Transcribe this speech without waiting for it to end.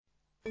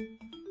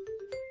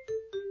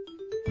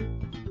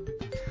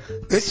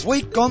This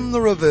week on the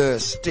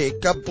reverse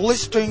stick, a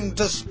blistering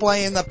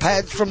display in the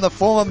pads from the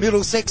former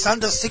Middlesex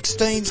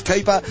under-16s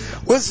keeper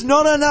was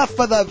not enough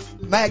for the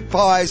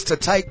Magpies to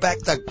take back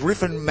the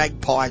Griffin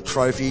Magpie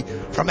trophy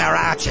from our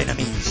arch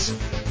enemies.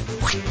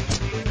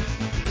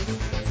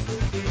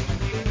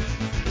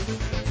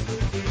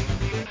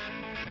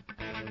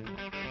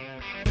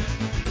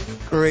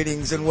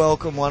 Greetings and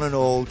welcome one and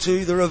all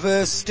to the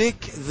Reverse Stick,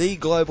 the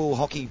Global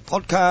Hockey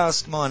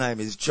Podcast. My name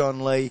is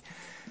John Lee.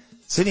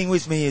 Sitting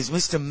with me is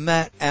Mr.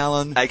 Matt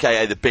Allen.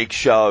 AKA The Big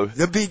Show.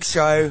 The Big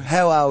Show.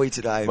 How are we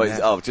today,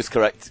 Matt? Oh, just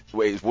correct.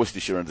 It's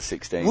Worcestershire under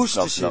 16.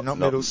 Worcestershire, not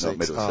Middlesex. Not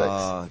Middlesex.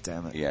 Oh,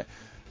 damn it. Yeah.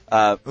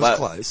 It was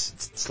close.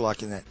 It's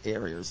like in that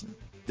area, isn't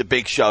it? The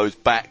Big Show's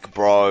back,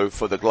 bro,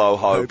 for the Glow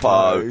Ho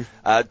Po.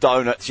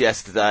 Donuts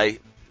yesterday.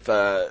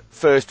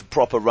 First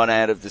proper run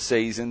out of the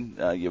season.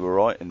 You were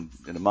right, in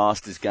a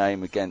Masters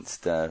game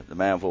against the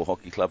Manville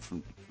Hockey Club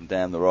from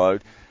down the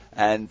road.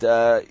 And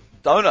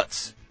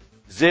donuts.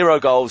 0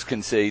 goals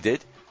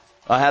conceded.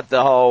 I had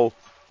the whole,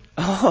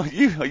 are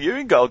you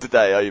in goal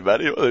today, are you,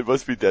 Matty? Well, it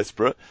must be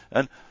desperate.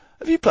 And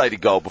have you played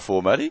in goal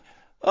before, Matty?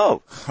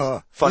 Oh,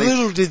 funny.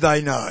 Little did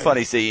they know.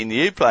 Funny seeing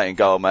you playing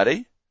goal,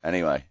 Matty.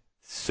 Anyway,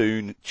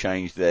 soon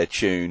changed their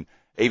tune,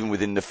 even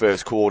within the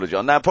first quarter,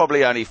 John. Now,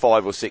 probably only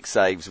 5 or 6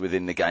 saves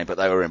within the game, but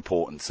they were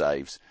important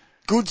saves.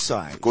 Good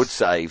saves. Good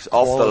saves.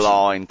 Off the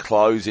line,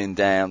 closing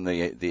down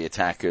the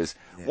attackers.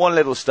 Yeah. One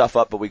little stuff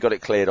up, but we got it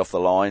cleared off the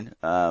line.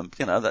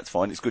 That's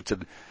fine. It's good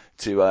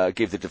to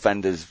give the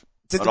defenders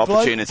an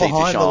opportunity to shine. Did the bloke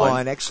behind the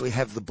line actually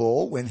have the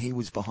ball when he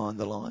was behind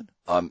the line?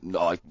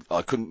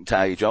 I couldn't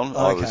tell you, John.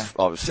 Okay.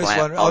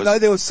 I know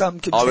there was some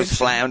contention. I was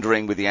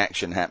floundering with the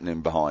action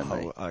happening behind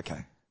me. Oh,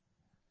 okay.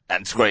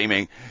 And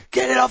screaming,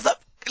 "Get it off the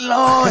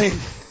line!"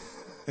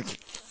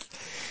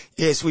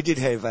 Yes, we did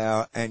have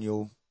our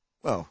annual,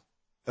 the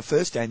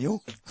first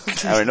annual.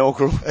 Our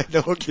inaugural.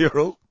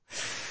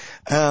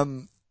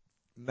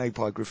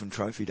 Magpie Griffin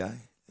Trophy Day.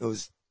 It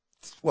was,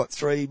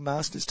 3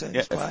 Masters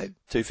teams played?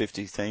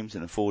 250s teams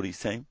and a 40s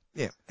team.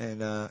 Yeah,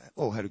 and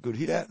all had a good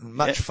hit out, and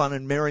much fun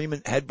and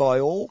merriment had by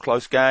all.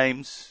 Close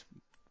games.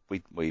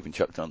 We even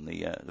chucked on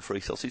the free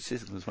sausage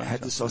sizzle as well.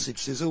 Had the sausage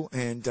sizzle,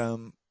 and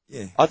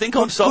I think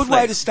on soft good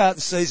way to start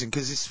the season,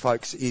 because this,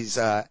 folks, is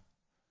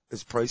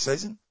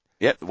pre-season.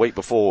 Yep, the week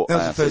before. That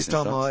was the first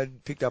time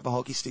I'd picked up a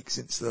hockey stick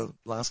since the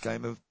last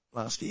game of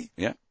last year.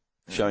 Yeah,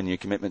 showing your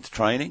commitment to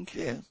training.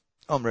 Yeah,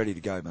 I'm ready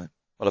to go, mate.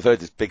 Well, I've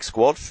heard there's big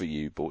squad for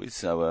you boys,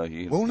 so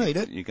we'll need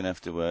it. You're going to have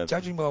to...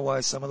 Judging by the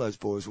way some of those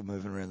boys were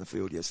moving around the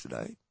field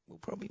yesterday, we'll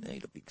probably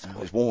need a big squad.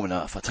 It was warm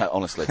enough,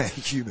 honestly.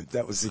 Humid,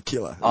 that was the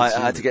killer. I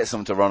had to get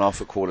someone to run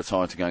off at quarter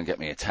time to go and get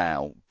me a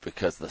towel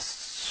because the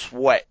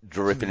sweat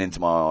dripping into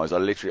my eyes.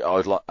 I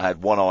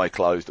had one eye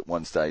closed at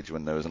one stage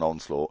when there was an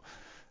onslaught.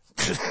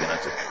 Just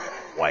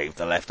waved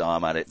the left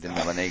arm at it, didn't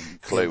have any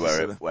clue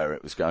where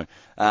it was going.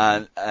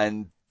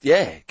 And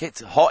it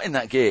gets hot in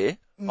that gear.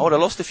 I would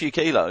have lost a few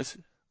kilos.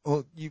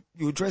 Well, you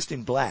were dressed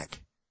in black.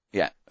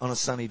 Yeah. On a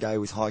sunny day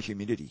with high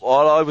humidity.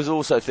 Well, I was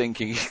also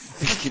thinking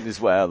as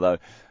well, though,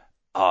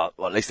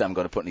 at least I haven't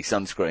got to put any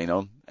sunscreen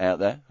on out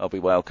there. I'll be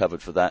well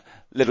covered for that.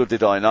 Little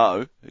did I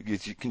know,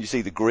 can you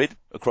see the grid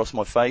across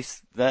my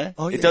face there?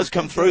 Oh, yeah, it does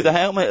come through the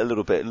helmet a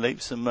little bit and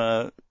leave some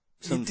lines.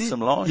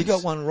 You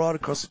got one right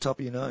across the top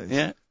of your nose.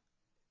 Yeah.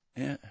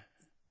 Yeah.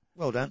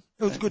 Well done.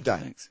 It was a good day.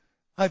 Thanks.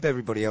 Hope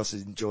everybody else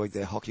has enjoyed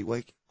their hockey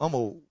week. I'm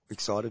all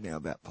excited now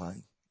about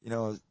playing.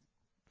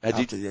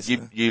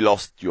 You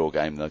lost your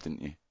game though,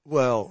 didn't you?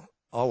 Well,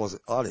 I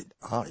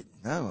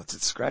didn't know. It's a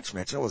scratch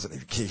match. I wasn't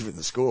even keeping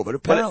the score, but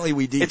apparently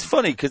we did. It's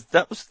funny because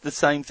that was the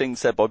same thing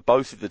said by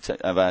both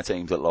of our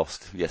teams that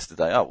lost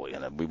yesterday. Oh,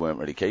 well, we weren't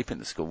really keeping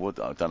the score.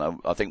 I don't know.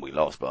 I think we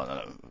lost, but I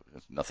don't know.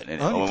 There's nothing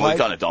in it. We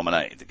kind of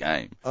dominated the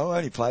game. I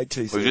only played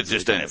 2 We were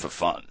just doing it for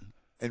fun.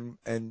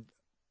 And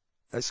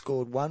they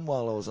scored 1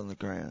 while I was on the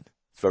ground.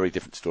 It's a very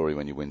different story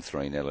when you win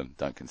 3-0 and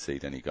don't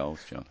concede any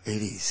goals, John.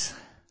 It is.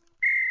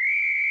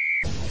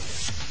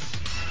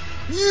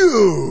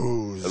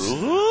 News!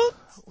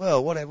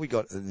 Well, what have we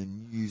got in the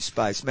news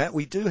space, Matt?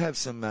 We do have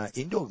some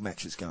indoor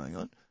matches going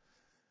on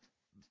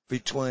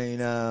between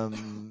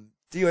the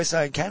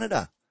USA and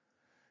Canada.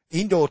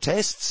 Indoor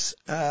tests,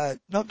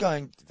 not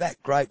going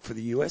that great for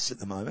the US at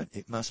the moment,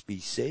 it must be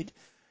said.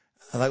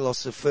 They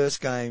lost the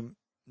first game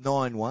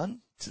 9-1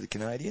 to the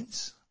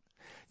Canadians.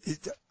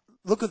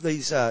 Look at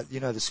these,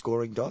 the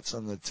scoring dots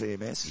on the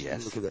TMS.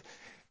 Yes. Look at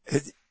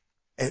it.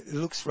 It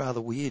looks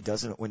rather weird,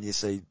 doesn't it, when you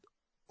see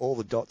all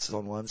the dots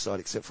on one side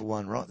except for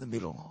one right in the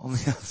middle on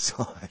the other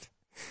side.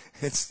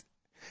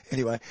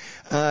 Anyway,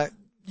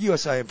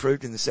 USA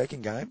improved in the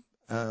second game.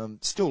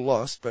 Still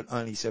lost, but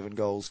only 7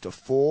 goals to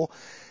 4.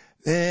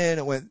 Then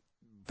it went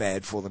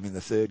bad for them in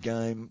the third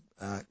game.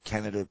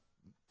 Canada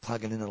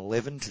plugging in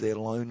 11 to their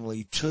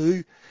lonely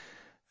 2.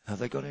 Have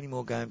they got any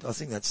more games? I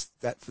think that's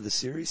that for the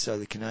series. So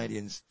the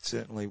Canadians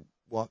certainly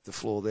wiped the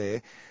floor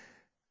there.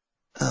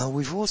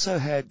 We've also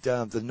had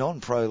the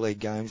non-pro league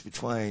games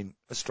between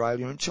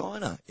Australia and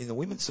China in the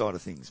women's side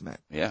of things,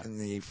 Matt. Yeah. In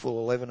the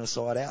full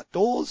 11-a-side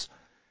outdoors.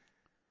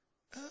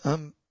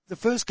 The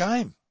first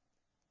game,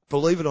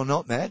 believe it or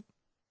not, Matt,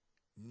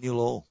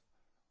 0-0.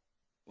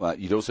 Well,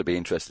 you'd also be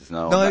interested to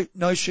know.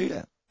 No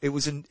shootout. It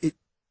was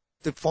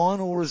the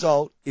final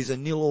result is a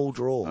 0-0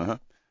 draw. Uh-huh.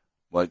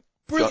 Well,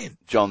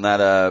 brilliant. John,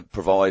 that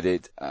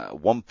provided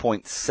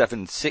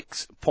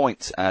 1.76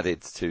 points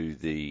added to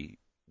the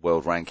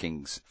world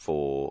rankings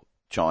for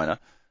China.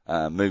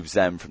 Moves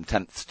them from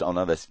 10th. Oh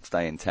no, they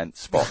stay in 10th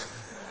spot.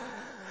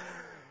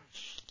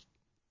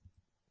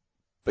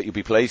 But you'll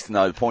be pleased to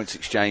know the points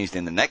exchanged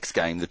in the next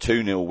game, the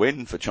 2-0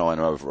 win for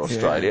China over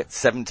Australia,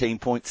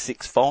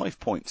 17.65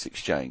 points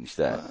exchanged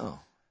there. Wow.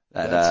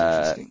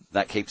 That's interesting.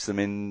 That keeps them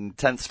in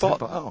 10th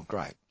spot. Oh,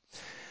 great.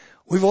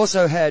 We've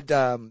also had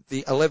the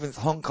 11th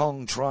Hong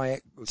Kong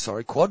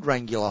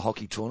quadrangular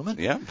hockey tournament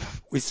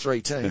with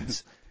 3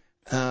 teams.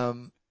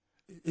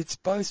 It's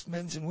both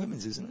men's and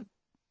women's, isn't it?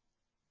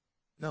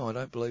 No, I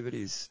don't believe it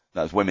is.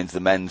 That was women's. The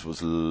men's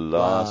was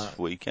last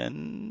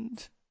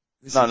weekend.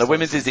 No, the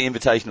women's is the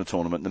invitational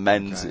tournament. The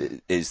men's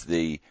is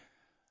the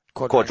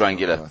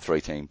quadrangular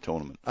 3-team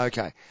tournament.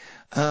 Okay.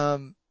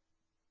 Hong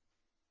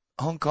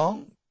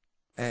Kong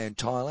and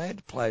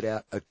Thailand played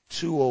out a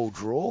 2-2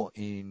 draw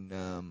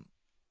in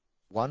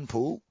one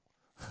pool.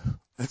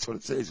 That's what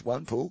it says,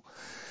 one pool.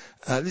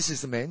 This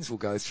is the men's we'll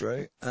go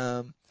through.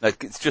 No,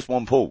 it's just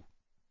one pool.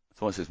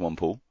 That's why it says one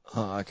pool.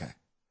 Oh, okay.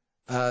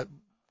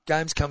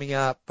 Games coming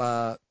up,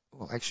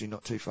 well, actually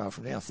not too far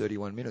from now,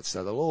 31 minutes,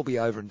 so they'll all be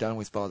over and done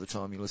with by the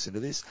time you listen to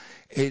this.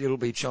 It'll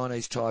be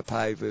Chinese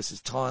Taipei versus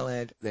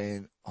Thailand,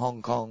 then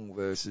Hong Kong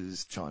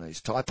versus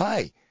Chinese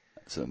Taipei.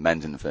 So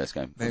men's in the first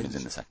game, women's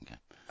in the second game.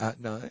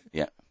 No.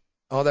 Yeah.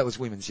 Oh, that was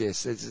women's,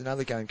 yes. There's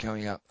another game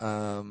coming up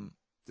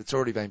that's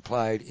already been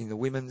played in the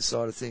women's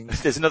side of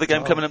things. There's another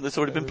game coming up that's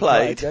already been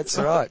played. That's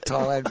right,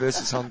 Thailand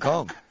versus Hong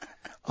Kong.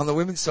 On the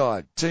women's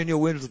side, 2-0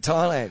 win for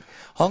Thailand.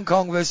 Hong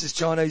Kong versus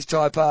Chinese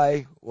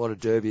Taipei. What a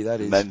derby that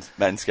is.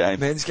 Men's game.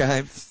 Men's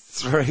game,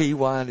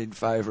 3-1 in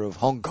favour of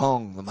Hong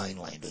Kong, the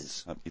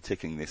mainlanders. You're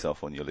ticking this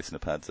off on your listener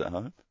pads at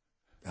home?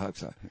 I hope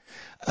so.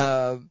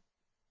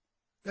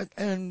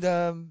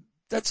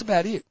 That's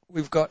about it.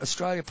 We've got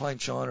Australia playing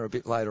China a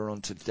bit later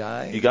on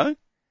today. You go?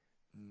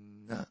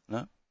 No,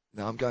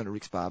 I'm going to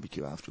Rick's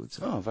Barbecue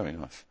afterwards. Oh, very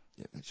nice.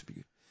 Yeah, that should be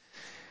good.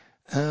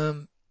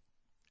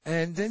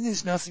 And then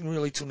there's nothing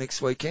really till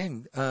next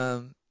weekend.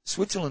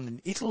 Switzerland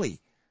and Italy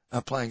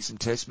are playing some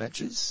test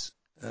matches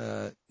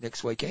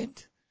next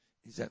weekend.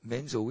 Is that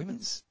men's or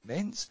women's?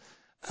 Men's.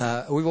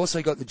 We've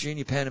also got the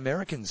Junior Pan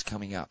Americans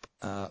coming up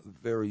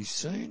very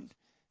soon.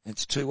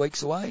 It's 2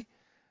 weeks away.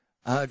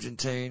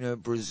 Argentina,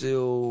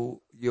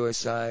 Brazil,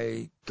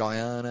 USA,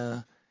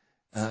 Guyana,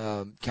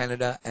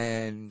 Canada,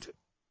 and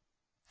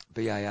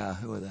BAR.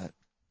 Who are that?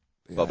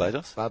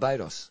 Barbados?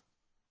 Barbados.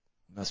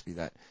 Must be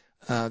that.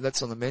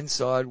 That's on the men's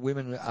side.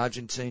 Women,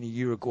 Argentina,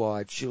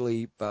 Uruguay,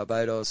 Chile,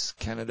 Barbados,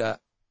 Canada,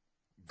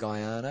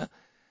 Guyana.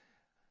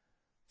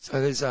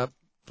 So there's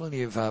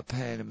plenty of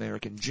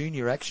Pan-American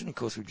junior action. Of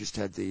course, we've just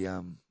had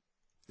the,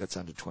 that's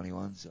under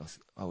 21s,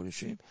 I would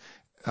assume.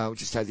 We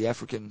just had the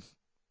African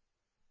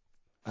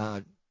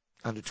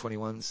under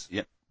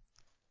 21s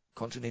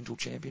continental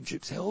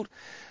championships held.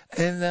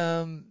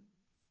 And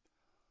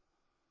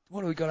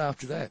what do we got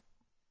after that?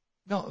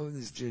 No,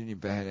 there's Junior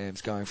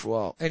Pan-Am's going for a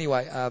while.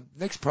 Anyway,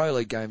 next Pro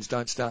League games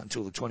don't start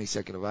until the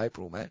 22nd of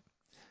April, Matt.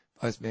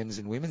 Both men's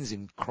and women's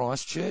in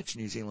Christchurch,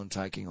 New Zealand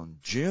taking on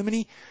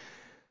Germany.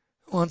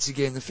 Once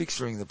again, the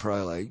fixturing of the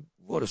Pro League.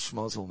 What a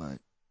schmozzle, mate.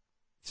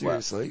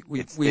 Seriously.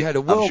 Well, we had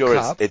a World Cup.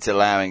 I'm sure it's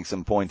allowing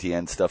some pointy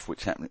end stuff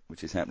which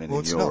is happening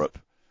in Europe.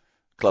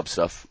 Club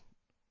stuff.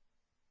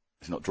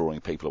 It's not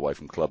drawing people away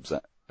from clubs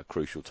at a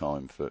crucial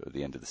time for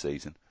the end of the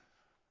season.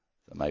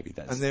 So maybe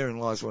that's... And therein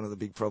lies one of the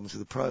big problems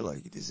with the Pro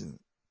League. It isn't.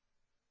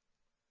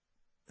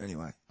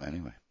 Anyway.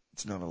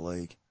 It's not a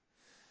league.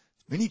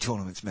 Mini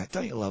tournaments, Matt.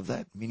 Don't you love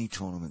that? Mini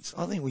tournaments.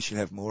 I think we should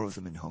have more of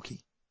them in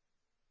hockey.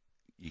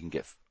 You can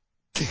get...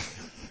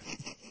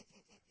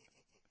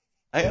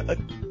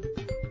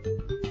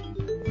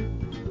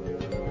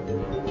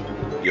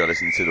 You're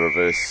listening to the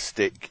Reverse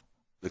Stick,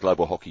 the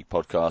Global Hockey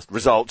Podcast.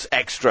 Results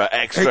extra,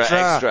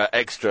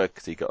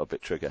 because he got a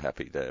bit trigger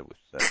happy there with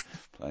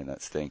playing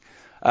that sting.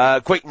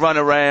 Quick run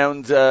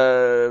around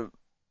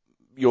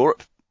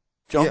Europe,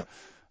 John.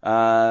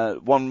 Yeah.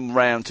 1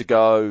 round to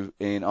go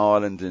in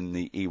Ireland in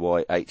the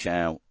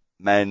EYHL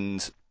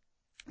men's.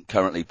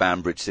 Currently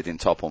Banbridge sitting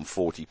top on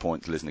 40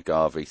 points,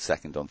 Lisnagarvey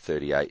second on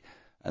 38,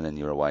 and then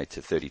you're away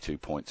to 32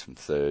 points from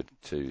third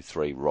to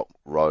 3 Rock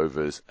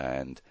Rovers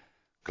and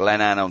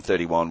Glenanne on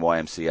 31,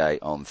 YMCA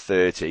on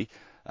 30.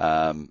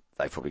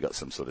 They've probably got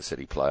some sort of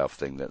city playoff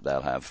thing that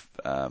they'll have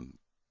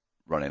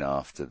running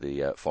after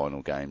the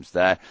final games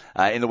there.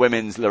 In the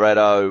women's,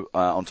 Loreto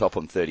on top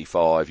on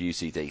 35,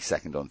 UCD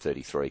second on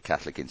 33,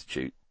 Catholic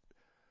Institute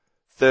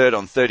third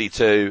on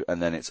 32,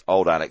 and then it's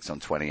Old Alex on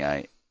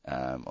 28,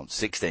 on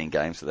 16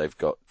 games, so they've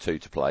got 2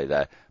 to play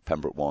there.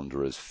 Pembroke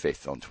Wanderers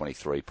 5th on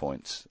 23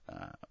 points,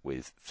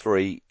 with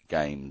 3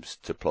 games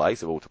to play,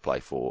 so all to play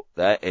for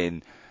there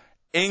in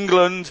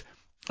England.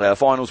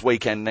 Finals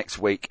weekend next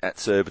week at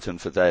Surbiton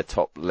for their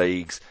top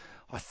leagues.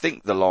 I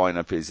think the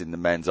lineup is in the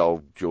men's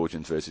Old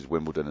Georgians versus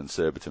Wimbledon and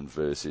Surbiton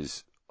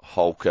versus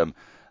Holcombe.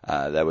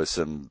 There were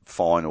some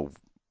final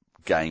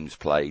games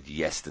played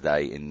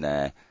yesterday in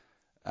their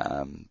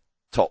in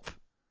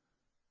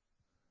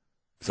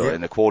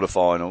the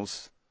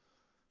quarterfinals.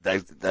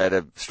 They had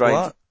a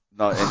strange.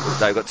 No,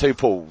 they've got 2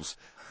 pools.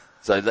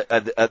 So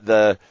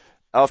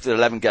after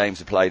 11 games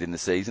are played in the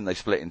season, they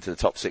split into the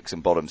top 6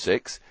 and bottom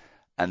 6.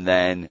 And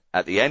then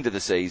at the end of the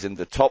season,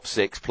 the top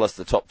 6 plus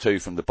the top 2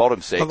 from the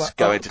bottom 6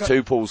 go into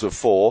 2 pools of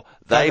 4.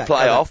 They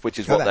play off, which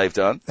is what they've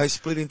done. They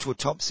split into a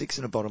top 6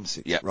 and a bottom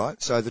 6, yep.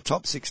 Right? So the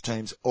top 6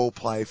 teams all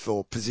play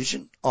for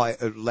position, a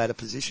ladder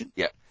position.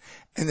 Yep.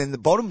 And then the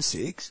bottom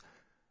 6,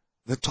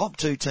 the top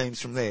 2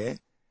 teams from there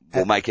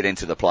will make it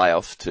into the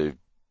playoffs too.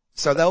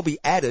 So they'll be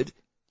added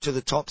to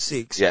the top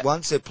 6 yep.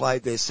 once they've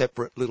played their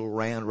separate little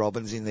round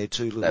robins in their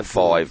 2 little They're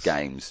 5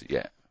 games,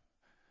 yeah.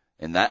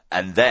 In that,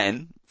 and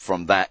then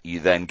from that you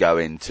then go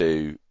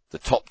into the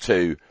top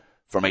 2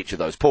 from each of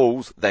those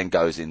pools, then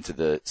goes into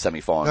the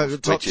semi-finals. No, the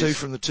top 2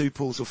 from the 2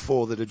 pools of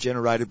 4 that are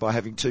generated by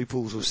having 2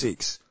 pools of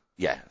 6.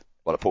 Yeah,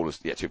 well, a pool is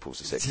 2 pools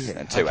of 6, yeah,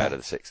 and 2 okay. out of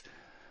the 6.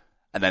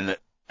 And then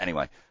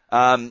anyway,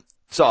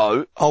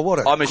 so what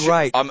a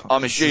great!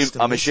 I'm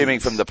assuming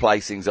from the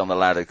placings on the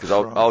ladder because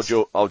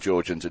Old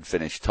Georgians had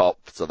finished top,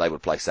 so they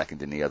would play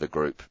second in the other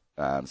group.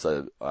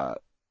 So I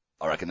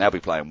reckon they'll be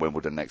playing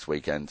Wimbledon next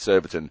weekend.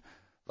 Surbiton,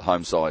 the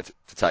home side,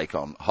 to take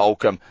on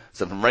Holcombe.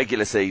 So from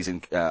regular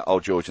season,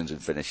 Old Georgians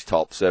had finished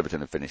top,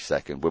 Surbiton had finished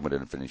second, Wimbledon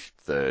had finished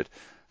third,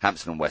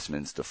 Hampstead and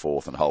Westminster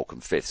 4th, and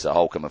Holcombe 5th. So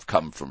Holcombe have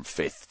come from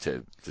 5th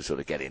to sort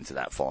of get into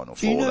that final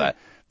 4 there.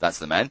 That's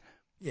the men.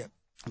 Yeah.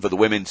 For the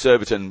women,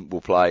 Surbiton will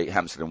play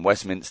Hampstead and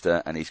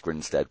Westminster, and East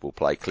Grinstead will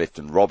play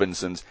Clifton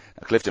Robinsons.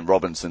 Now, Clifton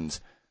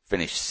Robinsons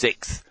finished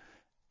 6th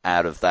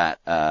out of that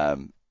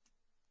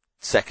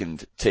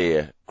second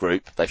tier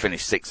group. They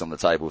finished 6th on the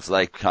table, so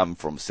they come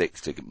from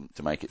 6th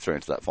to make it through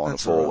into that final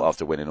 4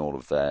 after winning all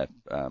of their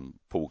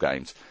pool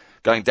games.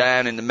 Going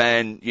down in the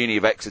men, Uni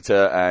of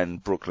Exeter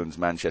and Brooklands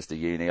Manchester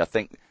Uni. I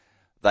think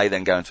they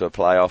then go into a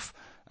playoff,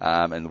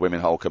 and the women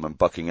Holcombe and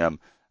Buckingham.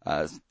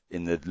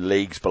 In the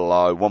leagues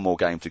below, 1 more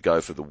game to go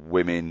for the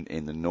women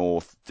in the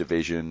North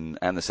Division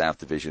and the South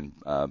Division.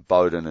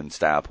 Bowden and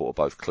Stourport are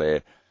both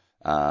clear.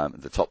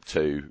 The top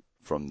 2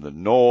 from the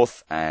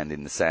North, and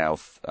in the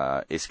South,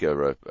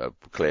 Isker are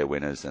clear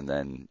winners, and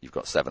then you've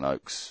got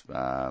Sevenoaks,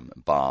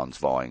 Barnes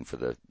vying for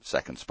the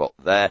second spot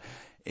there.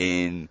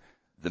 In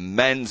the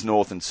men's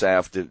North and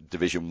South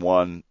Division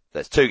 1,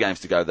 there's 2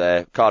 games to go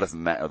there. Cardiff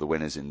and Met are the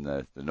winners in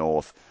the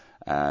North,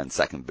 and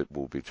second bit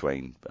will be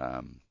between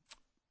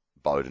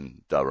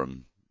Bowden,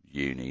 Durham,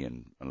 Uni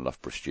and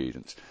Loughborough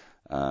students.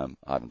 I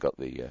haven't got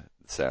the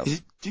South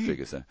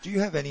figures there. Do you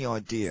have any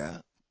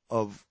idea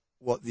of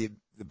what the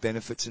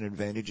benefits and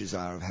advantages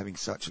are of having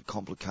such a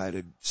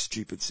complicated,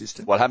 stupid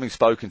system? Well, having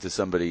spoken to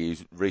somebody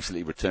who's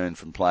recently returned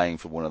from playing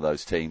for one of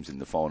those teams in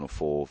the Final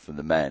 4 for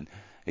the men,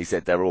 he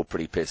said they're all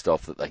pretty pissed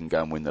off that they can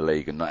go and win the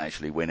league and not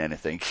actually win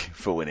anything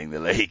for winning the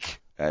league.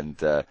 And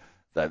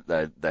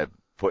they're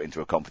put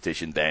into a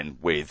competition then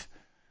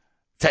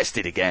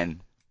tested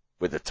again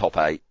with the top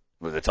 8,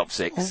 with the top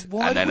 6,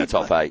 and then a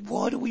top 8.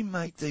 Why do we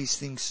make these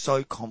things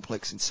so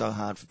complex and so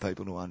hard for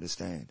people to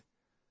understand?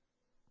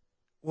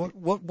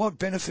 What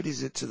benefit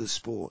is it to the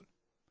sport?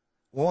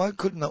 Why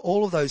couldn't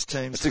all of those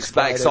teams? It's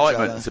about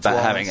excitement. It's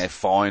about having a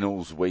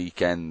finals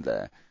weekend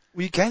there.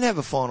 Well, you can have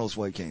a finals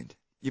weekend.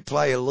 You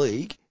play a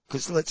league,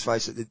 because let's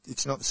face it,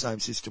 it's not the same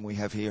system we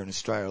have here in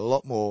Australia. A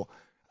lot more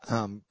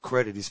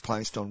credit is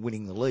placed on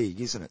winning the league,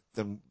 isn't it,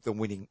 than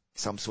winning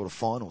some sort of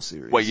final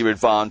series. Well, your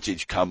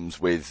advantage comes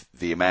with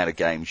the amount of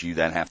games you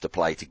then have to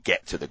play to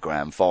get to the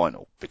grand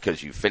final.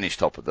 Because you finish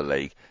top of the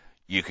league,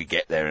 you could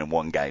get there in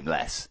 1 game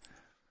less.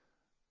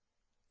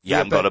 You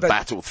haven't got to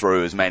battle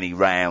through as many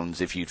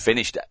rounds if you'd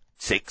finished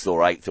 6th or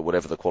 8th or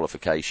whatever the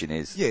qualification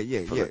is. Yeah.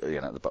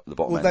 The bottom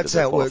well, end that's of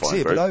the how it works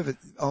here. group.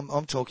 But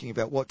I'm talking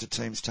about what do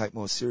teams take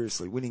more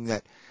seriously? Winning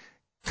that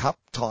cup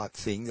type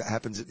thing that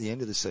happens at the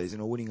end of the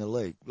season, or winning a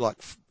league, like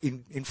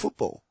in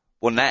football.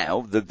 Well,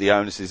 now the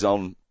onus is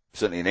on,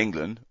 certainly in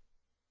England,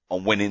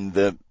 on winning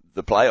the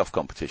playoff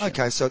competition.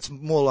 Okay, so it's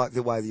more like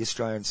the way the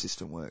Australian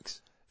system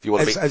works. If you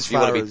want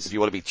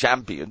to be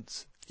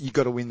champions, you've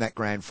got to win that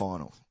grand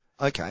final.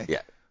 Okay.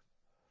 Yeah.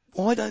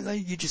 Why don't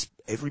they?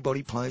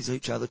 Everybody plays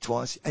each other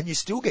twice, and you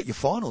still get your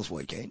finals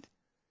weekend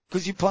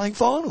because you're playing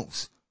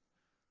finals.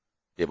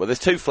 Yeah, well, there's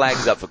 2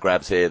 flags up for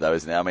grabs here, though,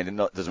 isn't it? I mean,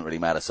 it doesn't really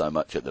matter so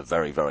much at the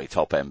very, very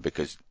top end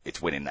because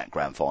it's winning that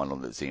grand final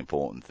that's the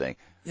important thing.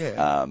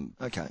 Yeah.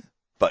 Okay.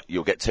 But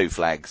you'll get 2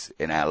 flags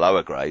in our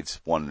lower grades,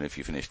 one if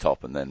you finish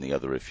top and then the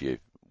other if you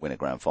win a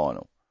grand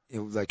final. Yeah,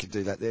 well, they could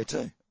do that there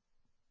too.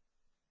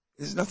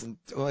 There's nothing,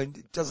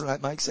 doesn't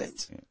that make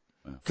sense?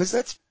 Yeah. Because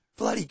that's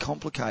bloody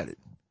complicated.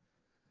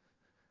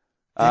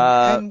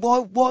 And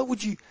why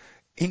would you,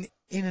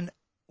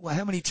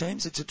 how many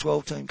teams? It's a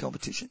 12-team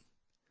competition.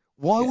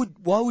 Why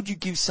would you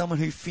give someone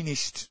who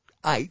finished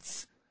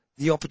 8th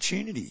the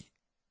opportunity?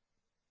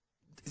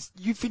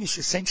 You finish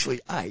essentially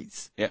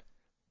 8th. Yeah.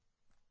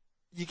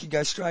 You can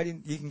go straight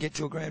in, you can get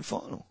to a grand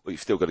final. Well,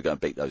 you've still got to go and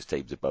beat those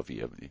teams above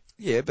you, haven't you?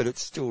 Yeah, but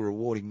it's still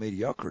rewarding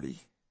mediocrity.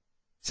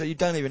 So you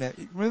don't even have,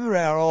 remember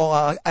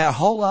our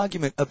whole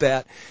argument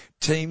about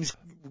teams,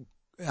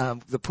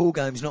 the pool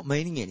games not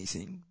meaning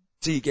anything.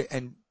 So you get,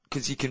 and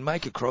because you can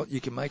make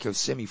a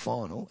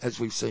semi-final, as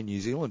we've seen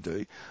New Zealand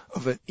do,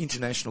 of an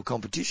international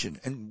competition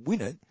and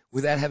win it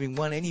without having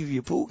won any of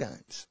your pool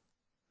games.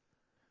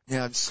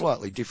 Now it's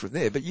slightly different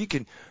there, but you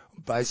can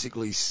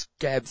basically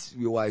scab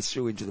your way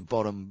through into the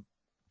bottom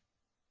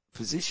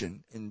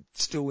position and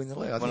still win the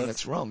league. I think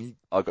that's wrong.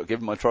 I got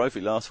given my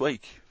trophy last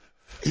week.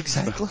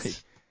 Exactly.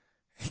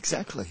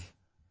 Exactly.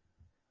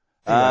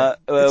 Anyway,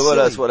 what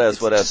else? It's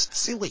just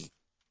silly.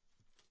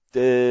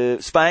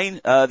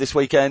 Spain, this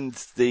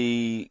weekend,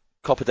 the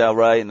Copa del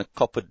Rey and the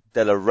Copa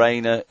de la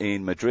Reina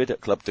in Madrid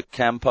at Club de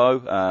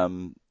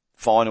Campo.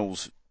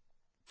 Finals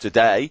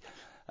today.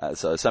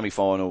 So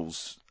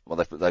semi-finals.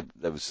 Well,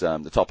 there was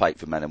the top 8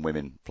 for men and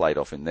women played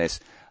off in this.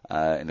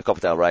 In the Copa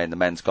del Rey in the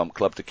men's comp,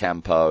 Club de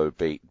Campo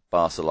beat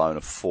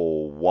Barcelona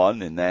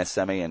 4-1 in their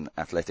semi, and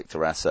Athletic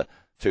Terrassa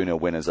 2-0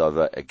 winners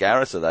over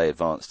Egarra, so they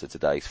advanced to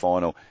today's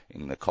final.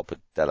 In the Copa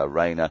de la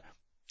Reina,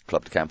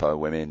 Club de Campo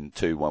women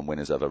 2-1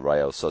 winners over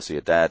Real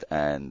Sociedad,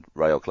 and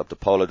Real Club de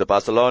Polo de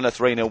Barcelona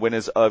 3-0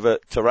 winners over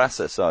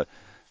Terrassa. So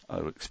I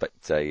would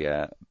expect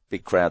a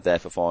big crowd there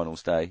for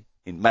finals day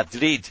in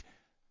Madrid.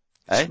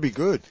 Should be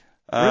good.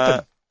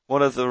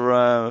 What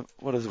other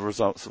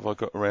results have I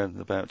got around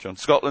about, John?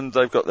 Scotland,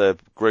 they've got their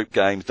group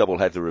games, double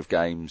header of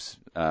games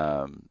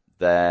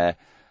there,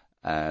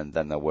 and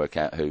then they'll work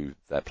out who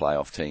their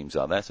playoff teams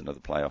are. There's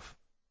another playoff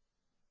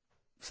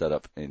set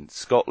up in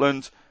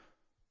Scotland.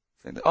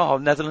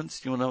 Netherlands,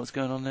 do you want to know what's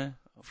going on there?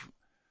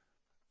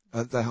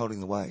 They're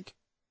holding the wake.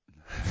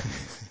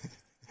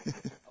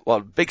 Well,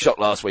 big shock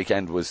last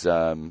weekend was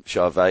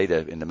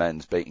Sharvada in the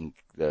men's beating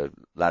the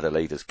ladder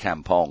leaders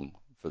Kampong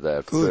for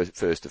their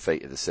first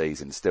defeat of the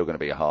season. Still going to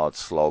be a hard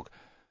slog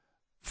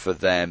for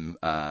them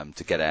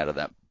to get out of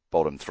that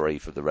bottom 3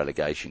 for the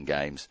relegation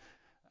games.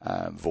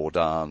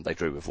 Vordaan, they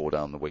drew with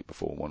Vordaan the week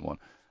before, 1-1.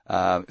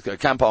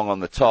 Kampong on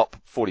the top,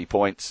 40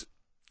 points,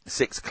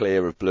 6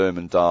 clear of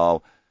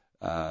Bloemendaal,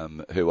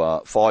 who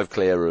are 5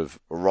 clear of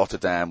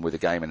Rotterdam with a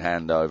game in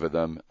hand over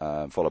them,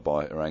 followed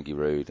by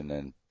Orangi-Rood and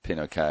then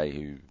Pinoquet,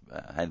 who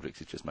Hendricks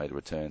has just made a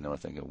return there, I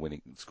think,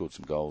 and scored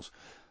some goals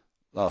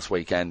last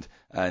weekend,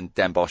 and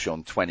Den Bosch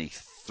on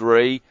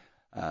 23.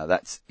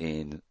 That's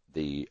in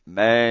the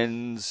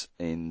men's.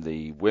 In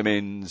the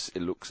women's,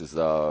 it looks as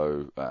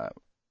though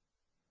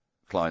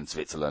Klein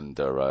Switzerland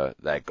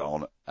they're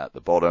gone at the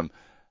bottom.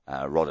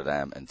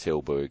 Rotterdam and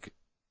Tilburg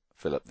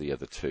fill up the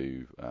other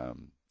 2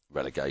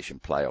 relegation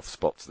playoff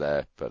spots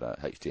there, but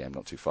HTM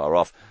not too far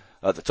off.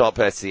 At the top,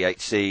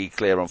 SCHC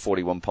clear on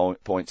 41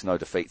 points, no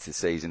defeats this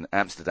season.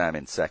 Amsterdam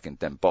in second,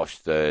 Den Bosch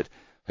third,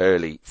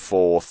 Hurley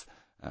fourth.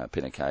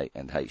 Pinoquet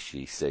and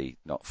HGC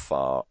not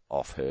far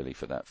off Hurley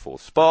for that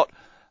 4th spot.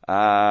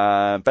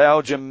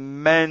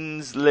 Belgium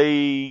Men's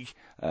League,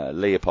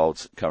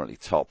 Leopold's currently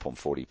top on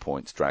 40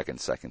 points, Dragon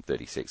second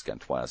 36,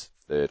 Gantoise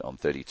third on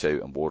 32,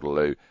 and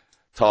Waterloo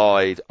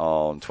tied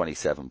on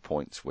 27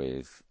 points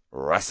with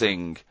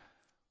Racing,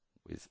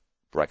 with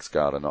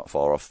Braxgarda not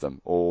far off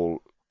them,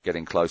 all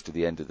getting close to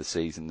the end of the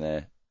season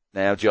there.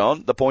 Now,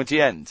 John, the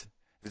pointy end.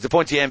 If it's a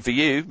pointy end for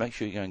you, make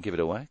sure you go and give it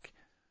a whack.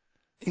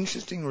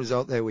 Interesting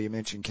result there where you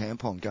mentioned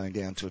Kampong going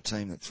down to a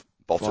team that's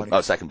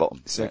second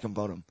bottom. Second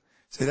bottom.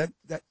 So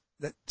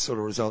that sort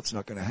of result's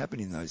not going to happen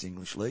in those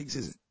English leagues,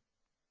 is it?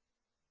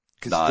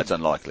 No, it's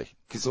unlikely.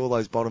 Because all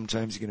those bottom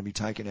teams are going to be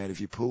taken out of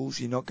your pools.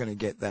 You're not going to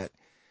get that,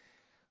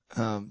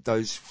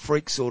 those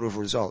freak sort of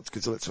results,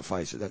 because let's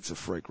face it, that's a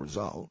freak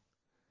result.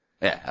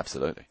 Yeah,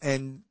 absolutely.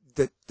 And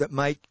that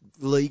make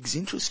leagues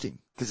interesting,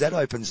 because that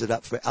opens it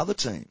up for other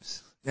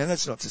teams. Now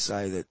that's not to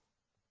say that,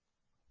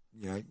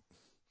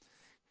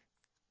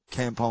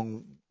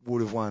 Kampong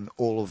would have won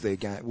all of their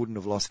game, wouldn't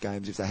have lost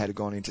games if they had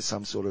gone into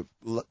some sort of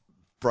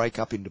break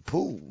up into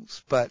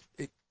pools, but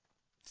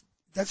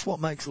that's what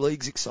makes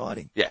leagues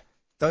exciting. Yeah.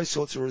 Those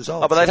sorts of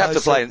results. Oh, but they'd have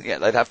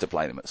to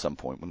play them at some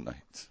point, wouldn't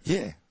they?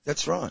 Yeah,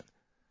 that's right.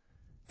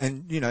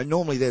 And,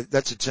 normally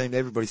that's a team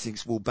everybody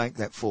thinks will bank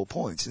that 4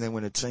 points, and then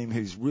when a team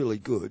who's really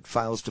good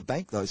fails to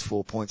bank those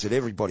 4 points that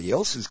everybody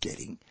else is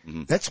getting,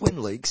 that's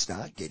when leagues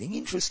start getting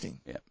interesting.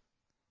 Yeah.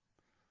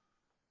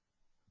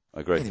 I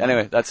agree.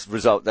 Anyway, that's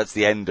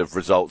the end of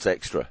Results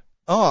Extra.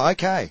 Oh,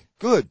 okay.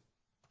 Good.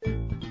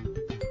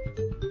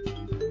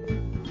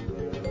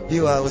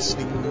 You are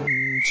listening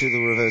to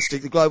the Reverse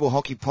Stick, the Global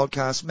Hockey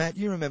Podcast. Matt,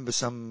 you remember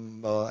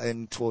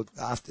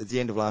after the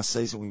end of last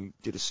season, we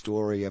did a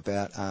story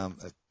about a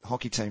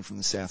hockey team from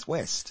the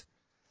southwest.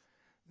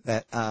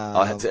 That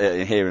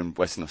here in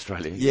Western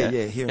Australia.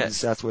 Yeah, here in the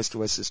southwest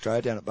of Western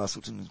Australia, down at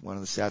Busselton, one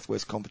of the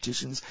southwest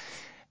competitions.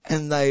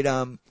 and they'd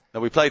No,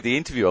 we played the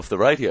interview off the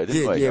radio,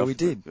 didn't we? Yeah, we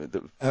did.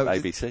 The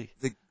ABC.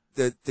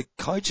 The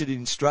coach had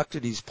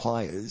instructed his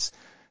players,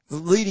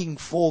 leading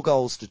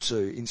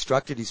 4-2,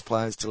 instructed his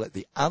players to let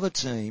the other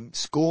team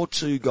score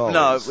 2 goals.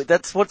 No,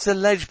 that's what's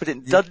alleged, but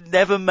it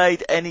never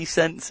made any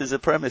sense as a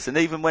premise. And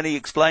even when he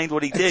explained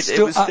what he did,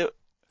 it was still...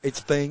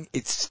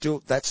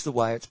 that's the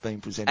way it's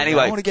been presented.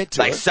 Anyway, I want to get to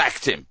they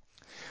sacked him.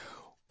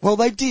 Well,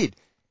 they did.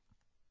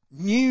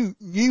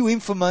 New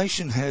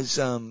information has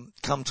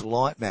come to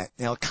light, Matt.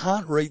 Now, I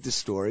can't read the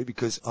story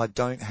because I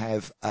don't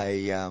have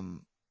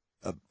an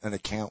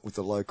account with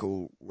the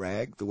local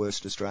rag, the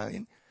Worst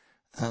Australian,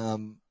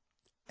 and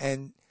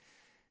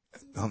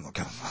I'm not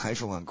going to pay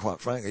for one,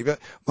 quite frankly. But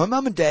my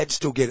mum and dad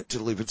still get it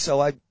delivered,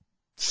 so I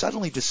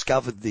suddenly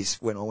discovered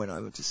this when I went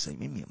over to see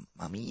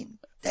mummy and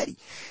daddy,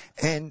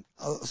 and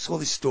I saw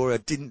this story. I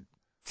didn't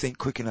think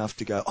quick enough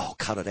to go,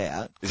 cut it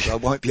out, because I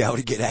won't be able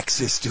to get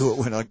access to it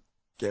when I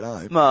get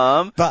home.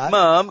 Mum,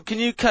 can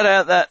you cut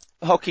out that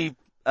hockey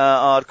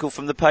article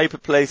from the paper,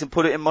 please, and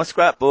put it in my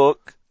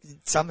scrapbook?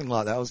 Something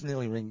like that. I was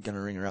nearly going to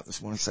ring her up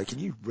this morning and say, can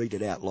you read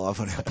it out live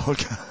on our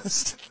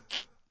podcast?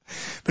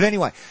 But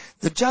anyway,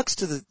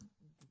 this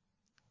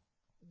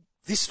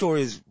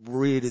story has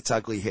reared its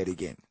ugly head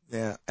again.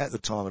 Now, at the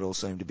time it all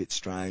seemed a bit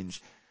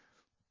strange.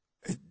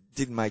 It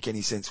didn't make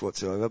any sense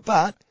whatsoever,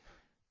 but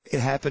it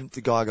happened.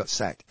 The guy got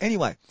sacked.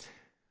 Anyway,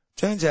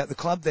 turns out the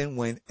club then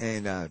went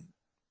and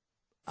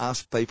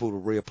asked people to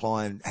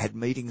reapply and had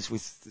meetings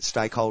with the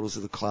stakeholders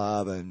of the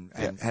club and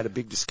had a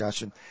big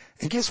discussion.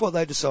 And guess what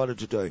they decided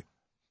to do?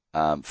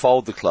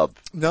 Fold the club.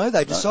 No,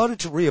 they decided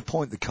to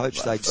reappoint the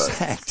coach they'd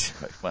sacked.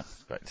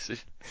 Great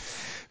decision.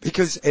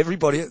 Because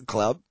everybody at the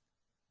club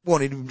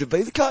wanted him to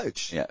be the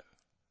coach. Yeah.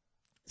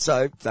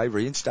 So they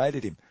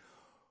reinstated him.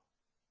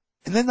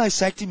 And then they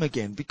sacked him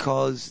again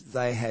because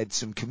they had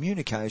some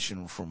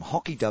communication from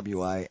Hockey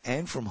WA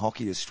and from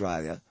Hockey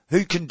Australia,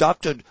 who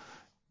conducted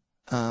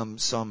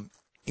some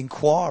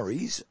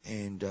inquiries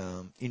and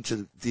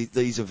into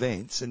these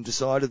events and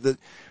decided that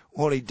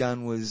what he'd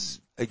done was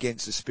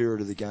against the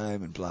spirit of the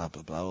game and blah,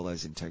 blah, blah, all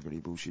those integrity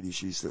bullshit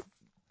issues that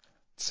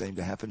seem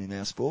to happen in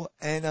our sport.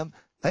 And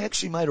they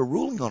actually made a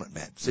ruling on it,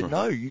 Matt. Said,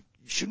 no, you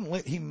shouldn't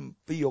let him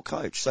be your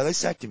coach. So they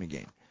sacked him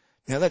again.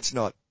 Now, that's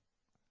not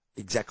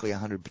exactly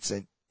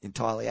 100%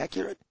 entirely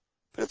accurate,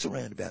 but it's a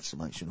roundabout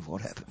summation of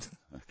what happened.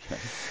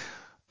 Okay.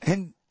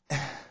 And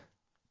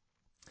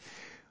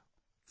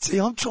see,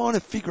 I'm trying to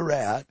figure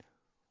out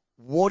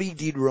what he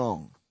did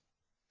wrong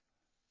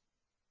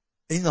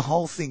in the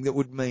whole thing that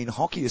would mean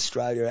Hockey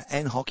Australia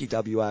and Hockey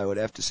WA would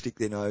have to stick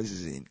their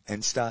noses in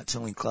and start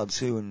telling clubs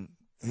who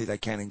they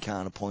can and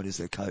can't appoint as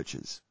their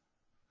coaches.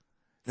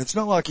 And it's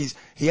not like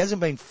he hasn't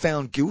been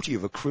found guilty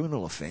of a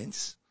criminal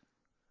offence.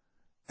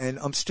 And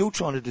I'm still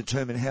trying to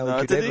determine how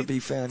he could ever be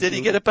found guilty. Did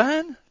he get a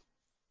ban?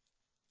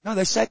 No,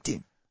 they sacked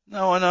him.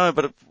 No, I know,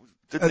 but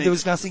there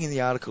was nothing in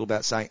the article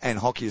about saying, and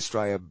Hockey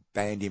Australia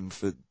banned him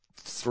for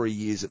 3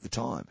 years at the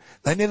time.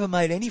 They never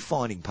made any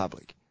finding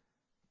public.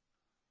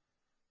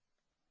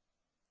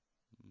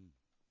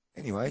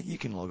 Anyway, you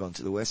can log on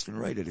to the West and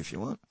read it if you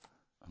want.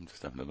 I'm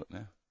just having a look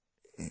now.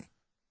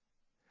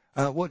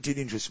 Yeah. What did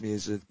interest me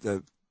is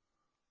that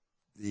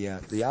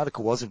the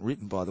article wasn't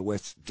written by the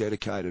West's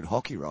dedicated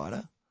hockey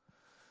writer,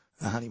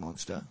 the Honey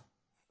Monster.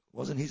 It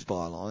wasn't his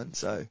byline,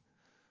 so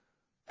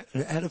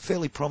it had a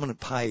fairly prominent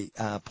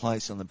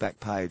place on the back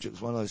page. It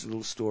was one of those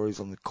little stories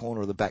on the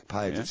corner of the back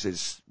page. It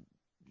says,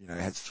 it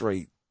has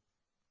three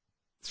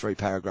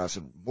paragraphs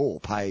and more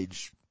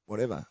page,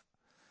 whatever.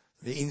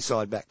 The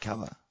inside back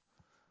cover.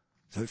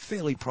 So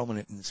fairly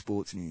prominent in the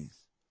sports news.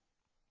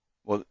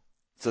 Well,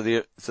 so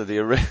the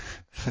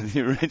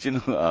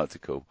original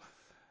article,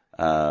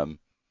 here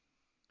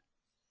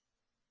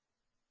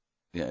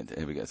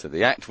we go. So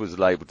the act was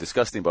labelled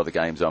disgusting by the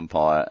game's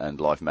umpire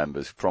and life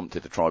members,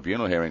 prompted a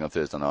tribunal hearing on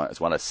Thursday night,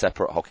 as well as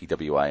separate Hockey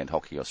WA and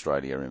Hockey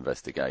Australia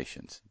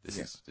investigations.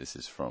 This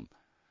is from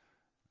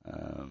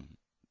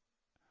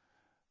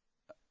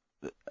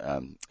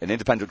an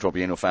independent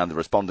tribunal found the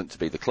respondent to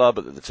be the club,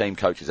 but that the team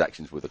coach's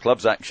actions were the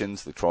club's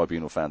actions. The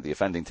tribunal found the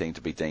offending team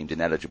to be deemed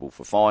ineligible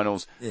for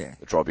finals. Yeah.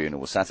 The tribunal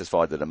was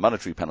satisfied that a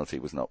monetary penalty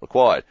was not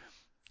required.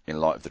 In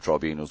light of the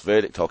tribunal's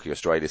verdict, Hockey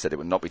Australia said it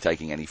would not be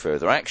taking any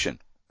further action.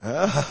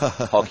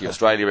 Hockey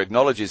Australia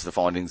acknowledges the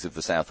findings of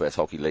the South West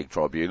Hockey League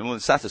Tribunal and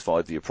is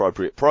satisfied the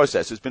appropriate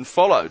process has been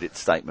followed, its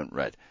statement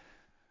read.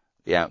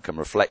 The outcome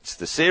reflects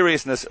the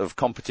seriousness of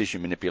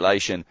competition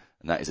manipulation,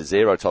 and that is a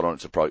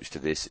zero-tolerance approach to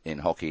this in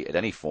hockey at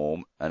any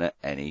form and at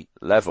any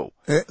level.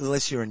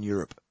 Unless you're in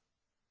Europe,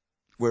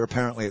 where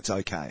apparently it's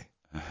okay.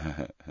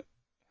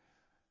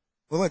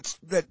 Well,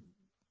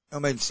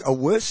 a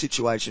worse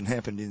situation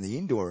happened in the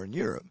indoor in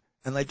Europe,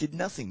 and they did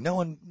nothing. No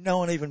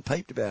one even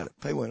peeped about it.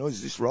 People went,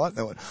 is this right?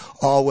 They went,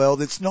 well,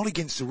 that's not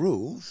against the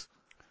rules.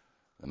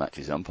 The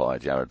match's umpire,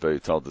 Jared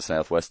Booth, told the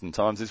South Western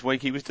Times this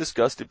week he was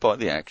disgusted by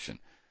the action.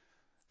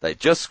 They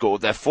just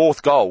scored their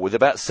fourth goal with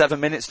about 7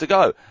 minutes to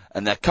go,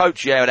 and their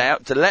coach yelled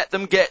out to let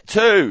them get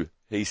 2,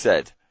 he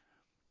said.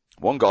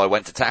 One guy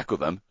went to tackle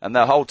them, and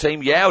their whole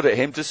team yelled at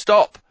him to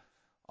stop.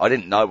 I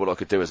didn't know what I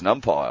could do as an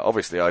umpire.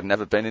 Obviously, I'd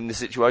never been in this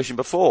situation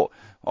before.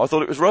 I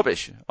thought it was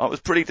rubbish. I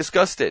was pretty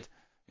disgusted.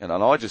 And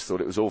I just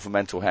thought it was all for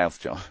mental health,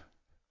 John.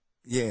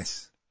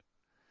 Yes.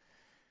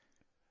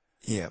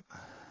 Yeah.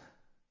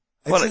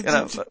 Well, it's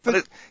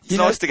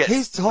nice to get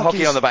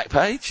hockey on the back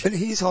page. But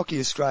here's Hockey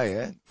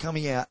Australia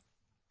coming out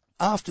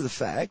after the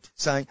fact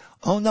saying,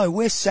 oh no,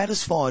 we're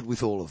satisfied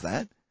with all of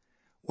that.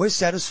 We're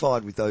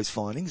satisfied with those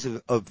findings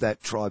of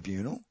that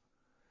tribunal.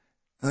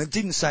 And they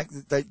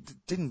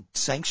didn't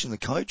sanction the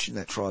coach in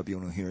that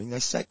tribunal hearing. They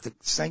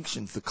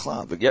sanctioned the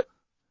club. Yep.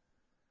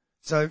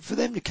 So for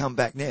them to come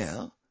back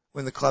now,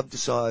 when the club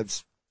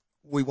decides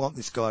we want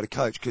this guy to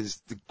coach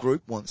because the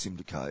group wants him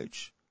to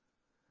coach,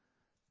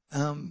 it's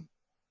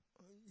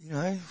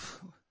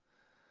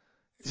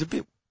a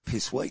bit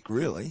piss weak,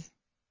 really.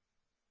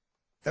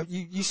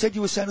 You said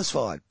you were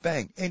satisfied.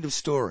 Bang. End of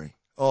story.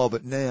 Oh,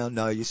 but now,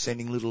 no, you're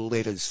sending little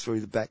letters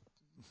through the back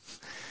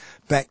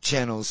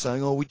channels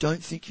saying, oh, we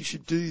don't think you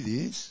should do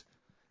this.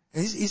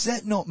 Is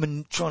that not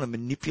trying to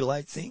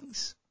manipulate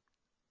things?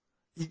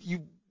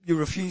 You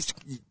refuse to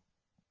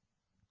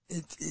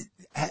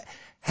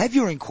have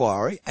your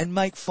inquiry and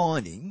make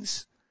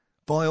findings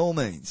by all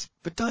means,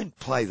 but don't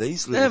play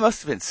these little. There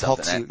must have been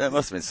something. There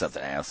must have been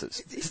something else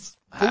that's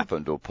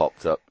happened or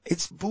popped up.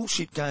 It's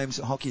bullshit games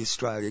that Hockey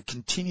Australia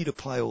continue to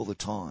play all the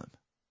time.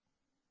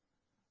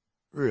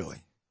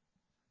 Really.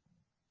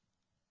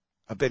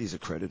 I bet he's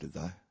accredited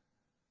though.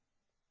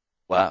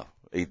 Wow.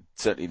 He'd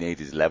certainly need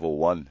his level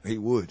 1. He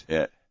would.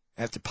 Yeah.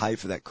 Have to pay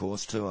for that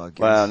course too, I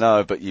guess. Well,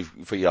 no, but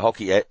for your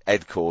hockey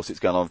ed course, it's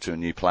gone on to a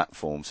new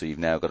platform, so you've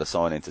now got to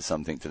sign into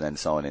something to then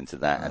sign into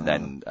that, and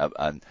then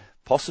and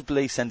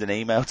possibly send an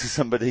email to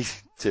somebody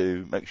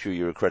to make sure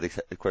your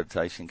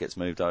accreditation gets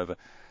moved over.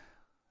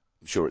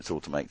 I'm sure it's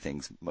all to make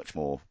things much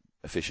more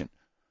efficient.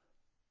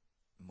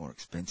 More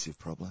expensive,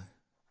 probably.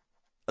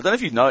 I don't know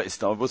if you've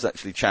noticed, I was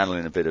actually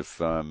channeling a bit of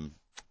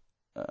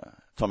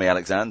Tommy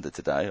Alexander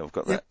today. I've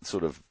got that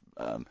sort of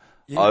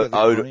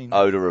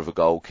odour of a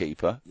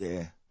goalkeeper.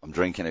 Yeah. I'm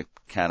drinking a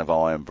can of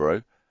Iron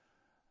Brew.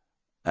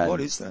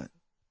 What is that?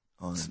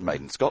 It's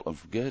made in Scotland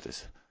from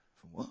girders.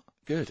 From what?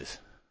 Girders.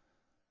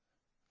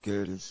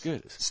 Girders.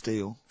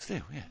 Steel,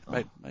 yeah.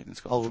 Made in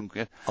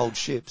Scotland. Old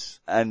ships.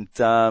 And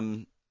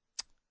we'll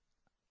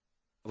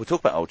talk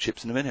about old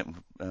ships in a minute.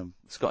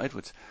 Scott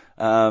Edwards.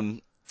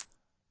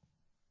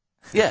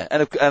 Yeah,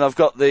 and I've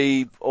got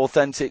the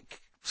authentic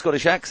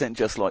Scottish accent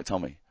just like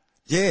Tommy.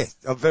 Yeah,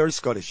 I'm very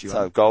Scottish.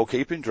 So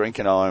goalkeeping,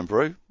 drinking Iron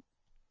Brew,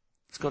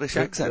 Scottish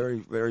accent. Very,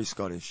 very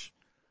Scottish.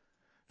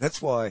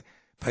 That's why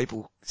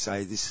people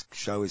say this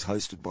show is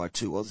hosted by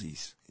two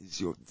Aussies.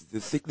 The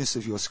thickness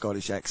of your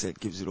Scottish accent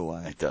gives it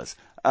away. It does.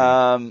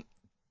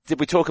 Did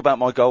we talk about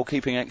my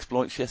goalkeeping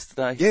exploits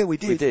yesterday? Yeah, we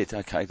did. We did.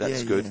 Okay,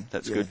 that's good. Yeah,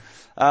 that's good.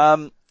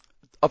 I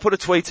put a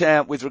tweet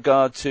out with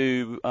regard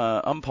to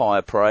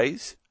umpire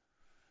praise.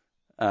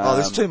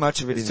 There's too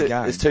much of it in the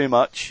game. There's too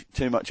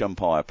much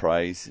umpire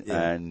praise,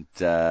 and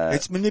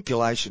it's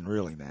manipulation,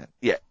 really, Matt.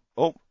 Yeah.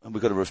 Oh, and we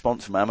got a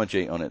response from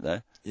Amajit on it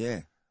there.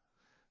 Yeah.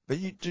 But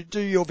you do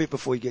your bit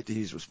before you get to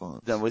his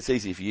response. No, well, it's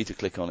easy for you to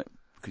click on it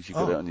because you've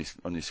got it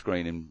on your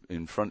screen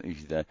in front of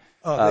you there.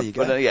 Oh, there you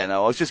go. But I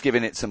was just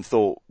giving it some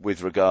thought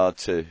with regard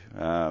to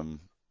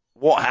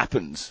what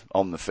happens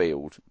on the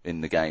field in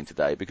the game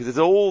today, because there's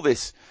all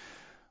this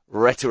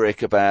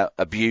rhetoric about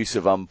abuse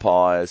of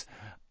umpires.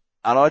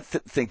 And I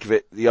think of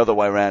it the other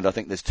way around. I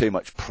think there's too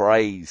much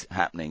praise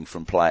happening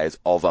from players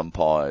of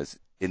umpires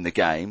in the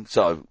game.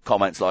 So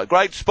comments like,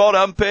 great spot,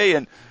 umpy,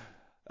 and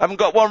haven't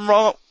got one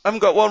wrong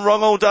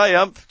all day,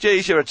 ump.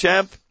 Geez, you're a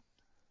champ.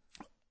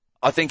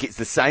 I think it's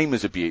the same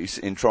as abuse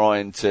in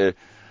trying to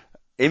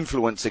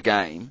influence a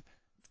game,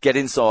 get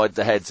inside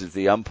the heads of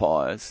the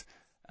umpires.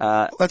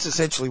 That's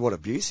essentially what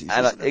abuse is.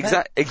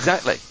 Exactly.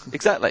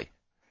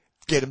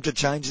 Get them to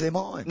change their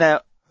mind.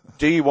 Now,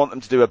 do you want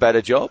them to do a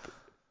better job?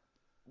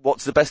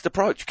 What's the best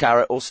approach,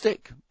 carrot or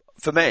stick?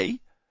 For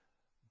me,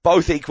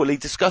 both equally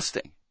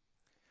disgusting.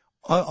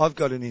 I've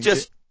got an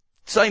just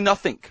say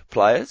nothing,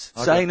 players.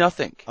 Say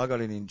nothing. I got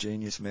an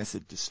ingenious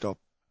method to stop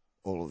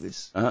all of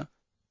this.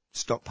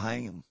 Stop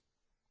paying them.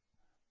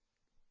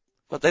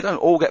 But they don't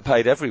all get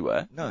paid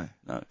everywhere. No.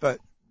 But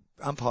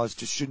umpires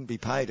just shouldn't be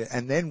paid,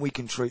 and then we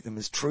can treat them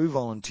as true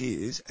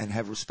volunteers and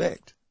have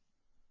respect.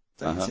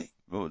 Don't you think?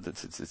 Well,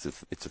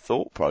 it's a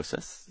thought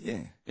process. Yeah.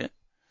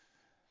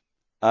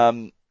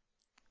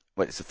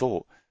 Wait, it's a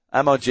thought.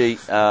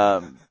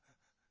 MRG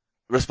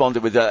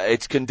responded with,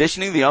 it's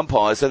conditioning the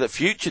umpire so that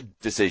future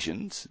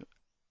decisions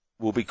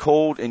will be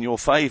called in your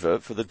favour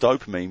for the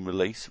dopamine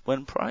release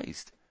when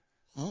praised.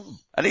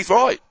 And he's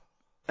right.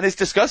 And it's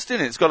disgusting.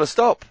 It's got to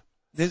stop.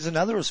 There's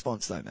another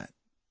response though, Matt.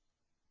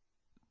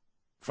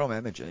 From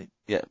MRG.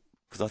 Yeah,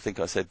 because I think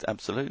I said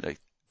absolutely.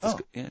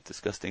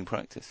 Disgusting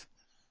practice.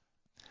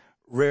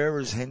 Rare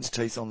as hen's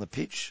teeth on the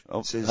pitch.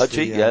 Says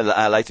Hutchie,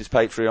 our latest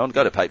Patreon.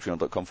 Go to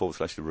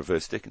patreon.com/the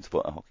reverse stick and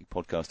support our hockey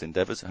podcast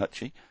endeavours,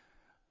 Hutchie.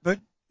 But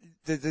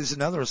there's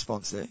another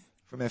response there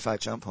from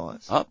FH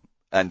umpires.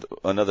 And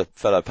another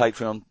fellow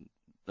Patreon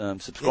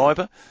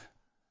subscriber.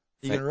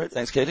 You going to read it?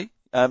 Thanks, Kelly.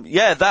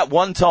 Yeah, that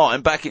one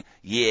time back in,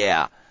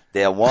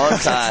 there one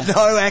time.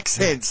 No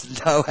accents.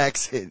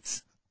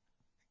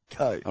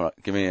 Go. All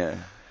right, give me a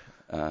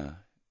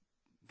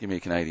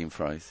Canadian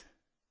phrase.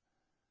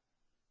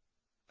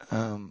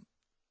 Don't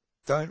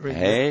ring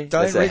Hey,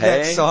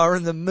 that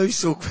siren. The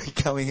moose will be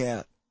coming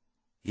out.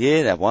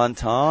 Yeah, that one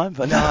time.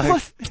 But no,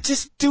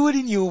 just do it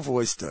in your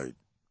voice, dude.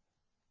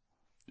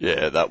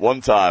 Yeah, that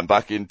one time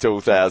back in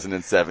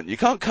 2007. You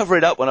can't cover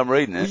it up when I'm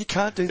reading it. Well, you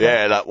can't do that.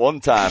 Yeah, that one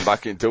time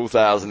back in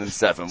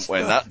 2007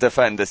 when that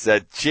defender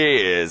said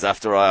cheers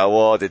after I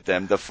awarded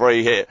them the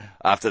free hit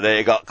after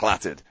they got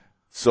clattered.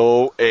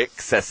 So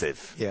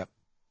excessive. Yeah.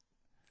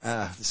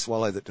 The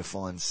swallow that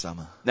defines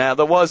summer. Now,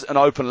 there was an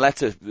open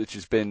letter which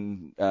has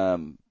been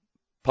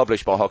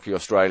published by Hockey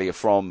Australia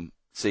from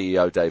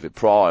CEO David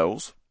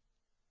Pryles.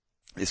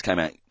 This came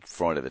out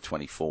Friday the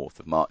 24th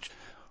of March.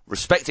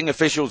 Respecting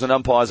officials and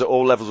umpires at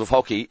all levels of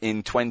hockey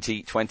in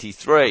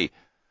 2023.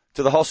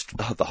 To the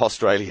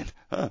Australian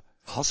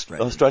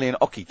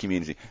hockey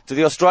community. To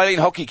the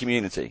Australian hockey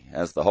community,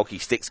 as the hockey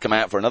sticks come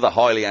out for another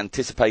highly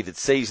anticipated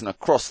season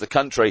across the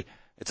country,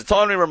 it's a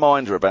timely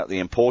reminder about the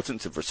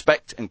importance of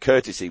respect and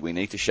courtesy we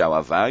need to show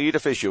our valued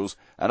officials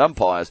and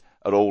umpires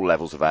at all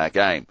levels of our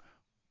game.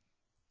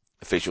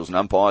 Officials and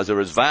umpires are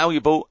as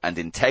valuable and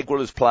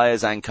integral as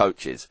players and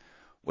coaches.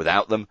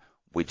 Without them,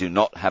 we do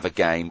not have a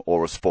game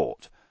or a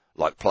sport.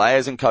 Like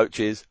players and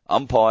coaches,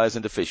 umpires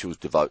and officials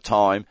devote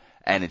time,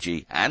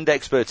 energy and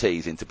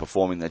expertise into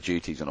performing their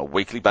duties on a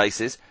weekly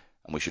basis,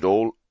 and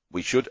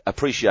we should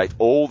appreciate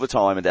all the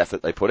time and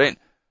effort they put in.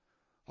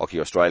 Hockey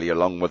Australia,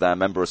 along with our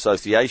member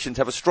associations,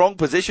 have a strong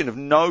position of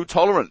no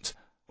tolerance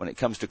when it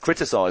comes to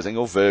criticising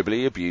or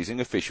verbally abusing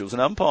officials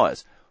and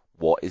umpires.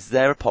 What is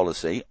their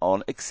policy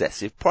on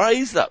excessive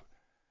praise, though?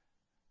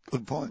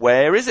 Good point.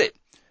 Where is it?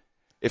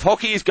 If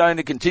hockey is going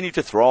to continue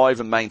to thrive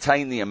and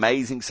maintain the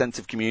amazing sense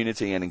of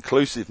community and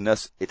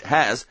inclusiveness it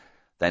has,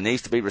 there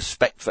needs to be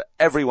respect for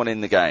everyone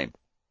in the game.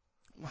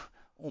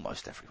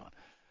 Almost everyone.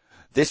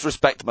 This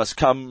respect must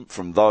come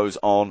from those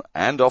on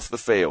and off the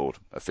field.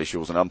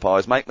 Officials and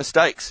umpires make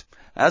mistakes,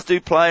 as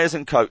do players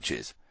and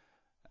coaches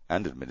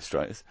and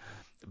administrators.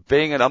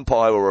 Being an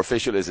umpire or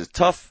official is a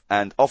tough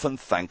and often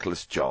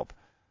thankless job.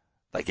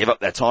 They give up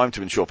their time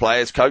to ensure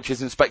players,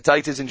 coaches and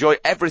spectators enjoy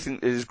everything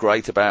that is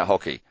great about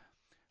hockey.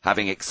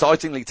 Having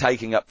excitingly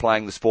taken up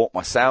playing the sport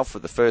myself for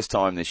the first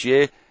time this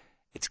year,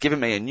 it's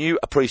given me a new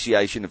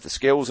appreciation of the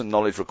skills and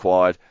knowledge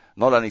required,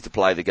 not only to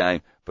play the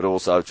game, but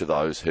also to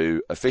those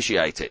who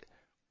officiate it.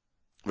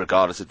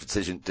 Regardless of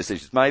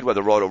decisions made,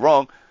 whether right or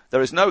wrong,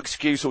 there is no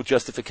excuse or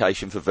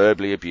justification for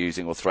verbally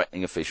abusing or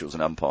threatening officials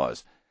and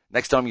umpires.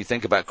 Next time you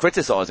think about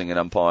criticising an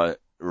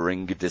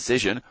umpiring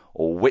decision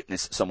or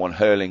witness someone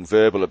hurling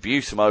verbal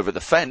abuse from over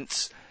the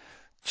fence,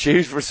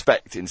 choose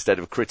respect instead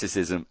of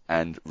criticism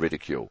and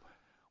ridicule.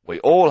 We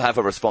all have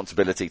a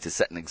responsibility to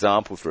set an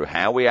example through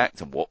how we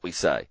act and what we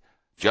say,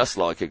 just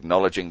like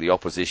acknowledging the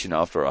opposition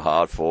after a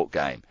hard-fought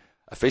game.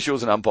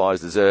 Officials and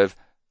umpires deserve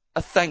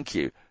a thank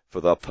you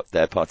for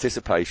their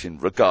participation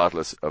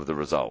regardless of the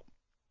result.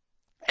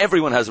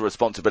 Everyone has a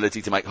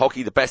responsibility to make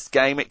hockey the best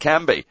game it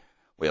can be.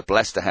 We are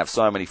blessed to have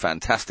so many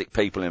fantastic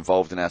people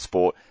involved in our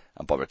sport,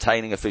 and by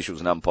retaining officials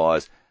and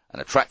umpires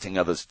and attracting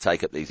others to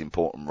take up these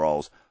important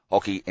roles,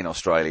 hockey in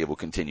Australia will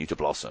continue to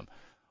blossom.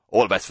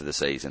 All the best for the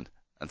season.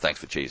 And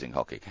thanks for choosing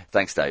hockey.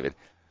 Thanks, David.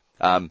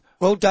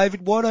 Well,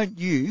 David, why don't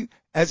you,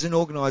 as an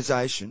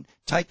organisation,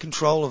 take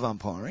control of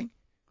umpiring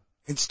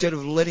instead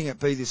of letting it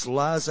be this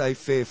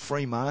laissez-faire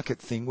free market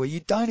thing where you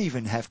don't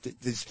even have to,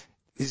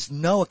 there's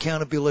no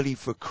accountability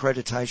for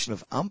accreditation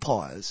of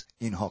umpires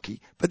in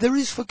hockey, but there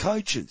is for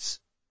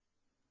coaches.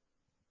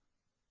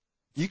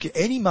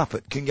 Any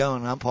muppet can go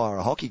and umpire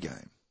a hockey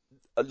game.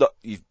 Look,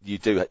 you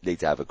do need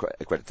to have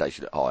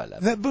accreditation at higher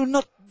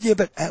level.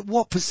 But at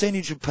what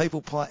percentage of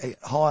people play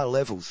at higher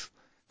levels?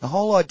 The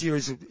whole idea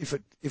is if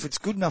it's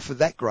good enough for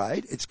that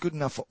grade, it's good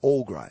enough for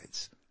all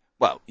grades.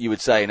 Well, you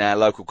would say in our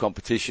local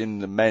competition,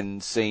 the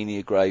men's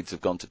senior grades have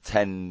gone to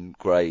 10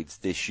 grades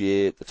this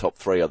year. The top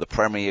 3 are the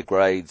premier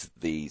grades.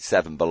 The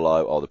 7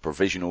 below are the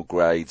provisional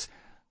grades.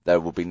 There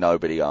will be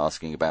nobody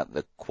asking about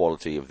the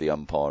quality of the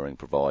umpiring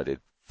provided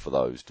for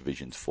those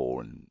divisions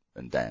 4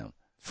 and down.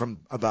 From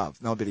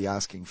above. Nobody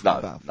asking from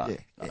above. No.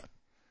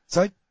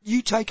 So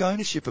you take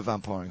ownership of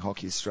umpiring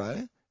Hockey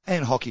Australia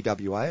and Hockey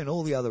WA and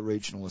all the other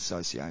regional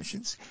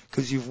associations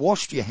because you've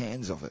washed your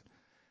hands of it.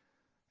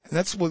 And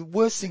that's the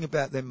worst thing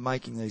about them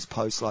making these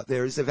posts like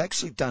there is they've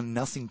actually done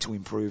nothing to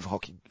improve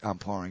hockey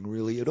umpiring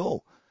really at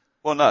all.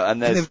 Well, no,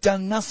 and they've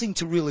done nothing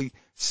to really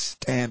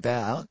stamp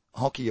out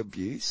hockey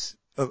abuse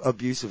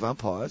of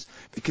umpires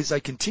because they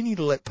continue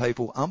to let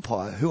people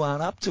umpire who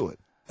aren't up to it.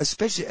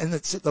 Especially, and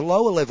it's at the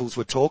lower levels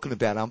we're talking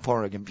about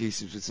umpiring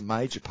abuses is a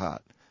major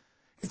part.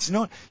 It's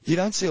not, you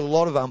don't see a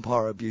lot of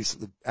umpire abuse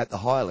at the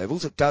higher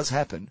levels. It does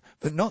happen,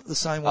 but not the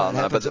same way it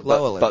happens at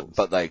lower levels.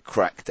 But they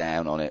crack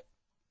down on it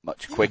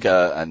much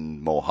quicker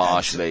and more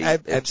harshly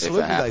if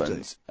it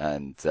happens.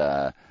 And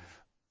they're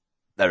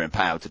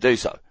empowered to do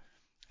so,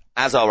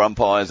 as are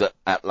umpires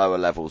at lower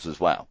levels as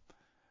well.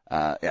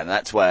 And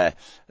that's where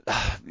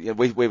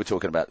we were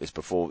talking about this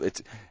before.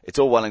 It's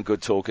all well and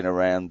good talking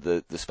around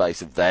the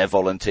space of their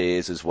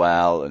volunteers as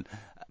well,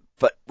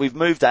 but we've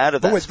moved out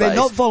of that space. They're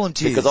not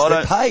volunteers. Because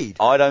they're paid.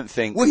 I don't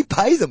think we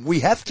pay them. We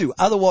have to.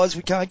 Otherwise,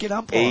 we can't get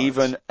umpires.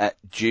 Even at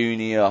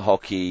junior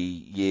hockey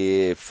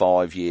year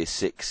 5, year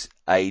 6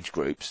 age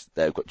groups,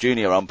 they've got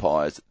junior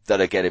umpires that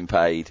are getting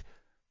paid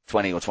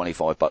 $20 or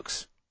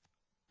 $25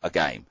 a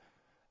game.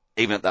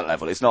 Even at that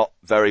level, it's not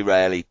very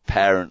rarely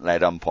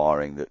parent-led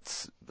umpiring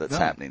that's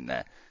happening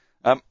there.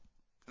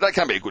 That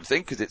can be a good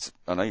thing because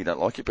I know you don't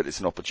like it, but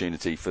it's an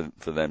opportunity for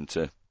them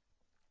to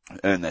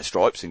earn their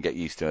stripes and get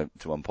used to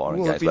umpiring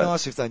games. Well, it'd be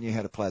nice if they knew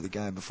how to play the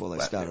game before they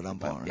started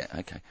umpiring. Yeah,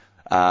 okay.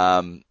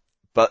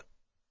 But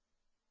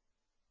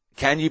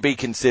can you be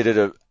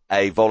considered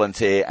a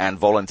volunteer and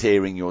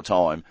volunteering your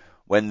time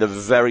when the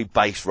very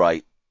base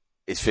rate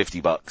is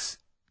 $50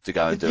 to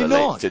go and do You're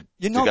not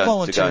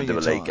volunteering to go and do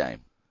a league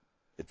game?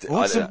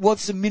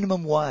 What's the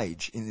minimum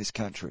wage in this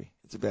country?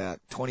 It's about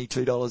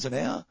 $22 an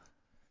hour.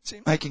 So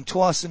you're making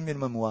twice the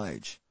minimum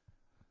wage.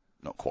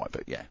 Not quite,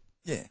 but yeah.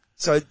 Yeah.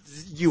 So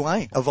you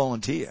ain't a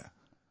volunteer.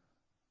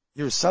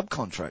 You're a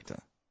subcontractor.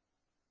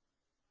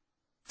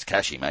 It's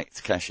cashy, mate.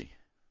 It's cashy.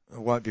 It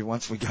won't be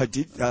once we go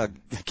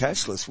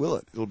cashless, will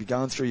it? It'll be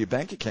going through your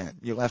bank account.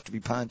 You'll have to be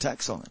paying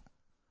tax on it.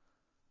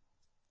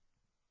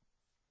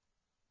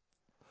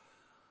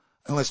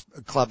 Unless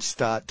clubs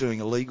start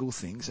doing illegal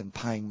things and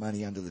paying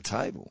money under the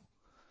table.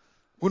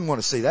 Wouldn't want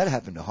to see that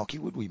happen to hockey,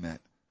 would we, Matt?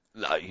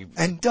 No.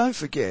 And don't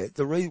forget,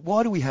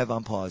 why do we have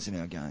umpires in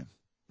our game?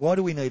 Why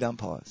do we need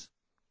umpires?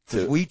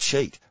 Because we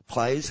cheat.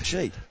 Players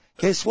cheat.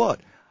 Guess what?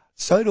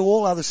 So do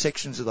all other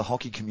sections of the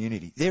hockey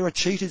community. There are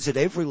cheaters at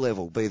every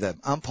level, be they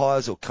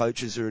umpires or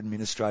coaches or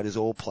administrators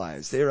or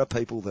players. There are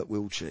people that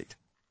will cheat.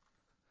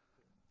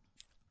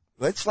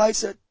 Let's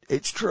face it,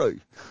 it's true.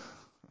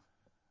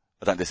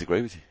 I don't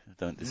disagree with you. I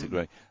don't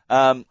disagree.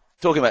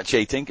 Talking about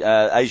cheating,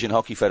 Asian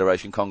Hockey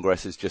Federation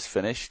Congress has just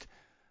finished.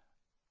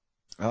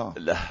 Oh,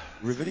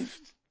 riveting.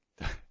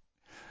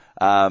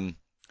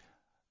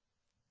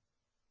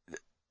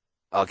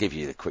 I'll give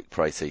you the quick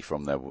précis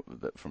from their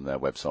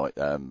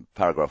website.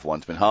 Paragraph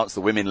 1, to enhance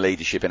the women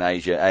leadership in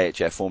Asia,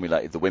 AHF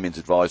formulated the Women's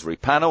Advisory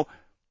Panel.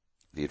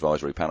 The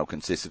advisory panel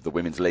consists of the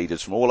women's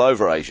leaders from all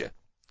over Asia.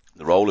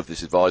 The role of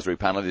this advisory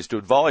panel is to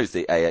advise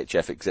the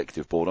AHF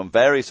Executive Board on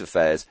various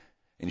affairs,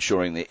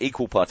 ensuring the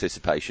equal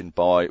participation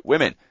by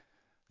women.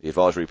 The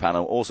advisory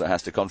panel also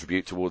has to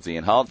contribute towards the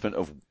enhancement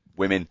of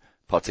women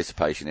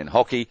participation in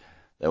hockey.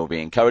 They will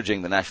be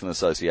encouraging the national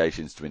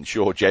associations to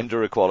ensure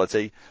gender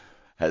equality,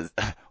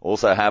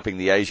 also helping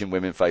the Asian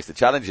women face the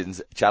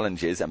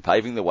challenges and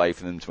paving the way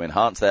for them to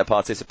enhance their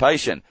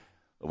participation.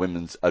 The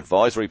Women's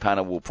Advisory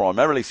Panel will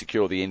primarily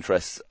secure the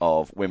interests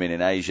of women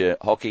in Asia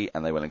hockey,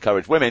 and they will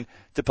encourage women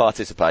to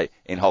participate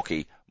in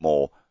hockey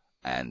more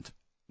and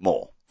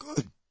more.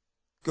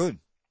 Good.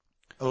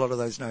 A lot of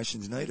those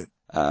nations need it.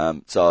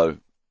 So,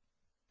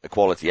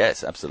 equality,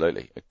 yes,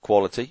 absolutely.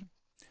 Equality.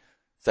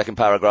 Second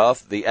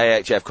paragraph, the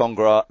AHF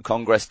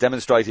Congress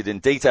demonstrated in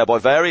detail by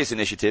various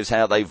initiatives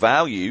how they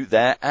value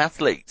their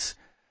athletes.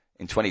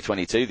 In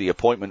 2022, the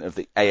appointment of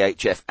the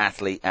AHF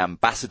Athlete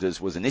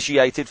Ambassadors was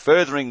initiated.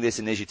 Furthering this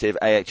initiative,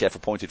 AHF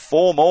appointed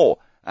 4 more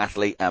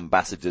Athlete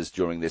Ambassadors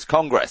during this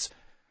Congress.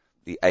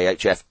 The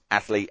AHF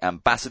Athlete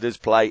Ambassadors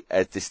play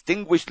a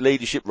distinguished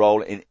leadership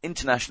role in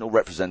international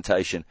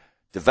representation,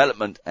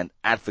 development and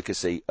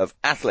advocacy of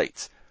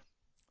athletes.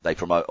 They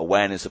promote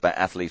awareness about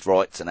athletes'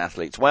 rights and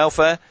athletes'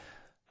 welfare.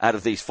 Out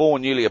of these 4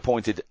 newly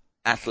appointed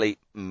athlete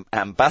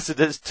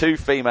ambassadors, 2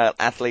 female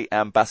athlete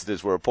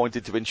ambassadors were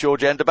appointed to ensure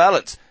gender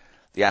balance.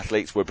 The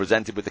athletes were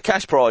presented with the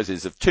cash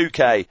prizes of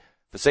 $2,000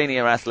 for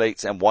senior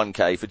athletes and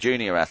 $1,000 for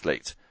junior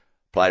athletes.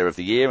 Player of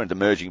the Year and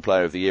Emerging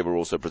Player of the Year were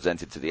also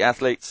presented to the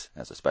athletes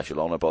as a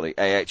special honour by the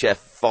AHF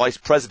Vice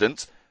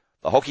President.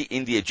 The Hockey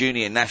India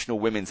Junior National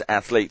Women's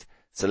Athlete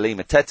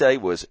Salima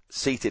Tete was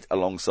seated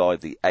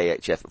alongside the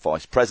AHF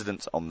Vice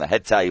President on the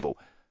head table.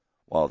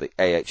 While the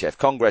AHF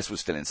Congress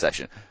was still in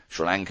session,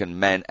 Sri Lankan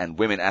men and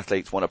women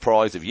athletes won a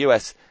prize of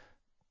US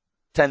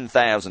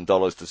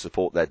 $10,000 to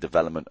support their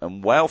development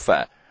and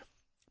welfare.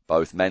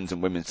 Both men's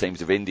and women's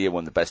teams of India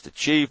won the Best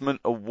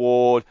Achievement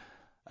Award.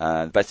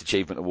 The Best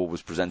Achievement Award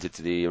was presented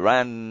to the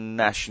Iran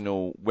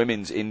national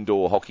women's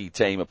indoor hockey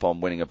team upon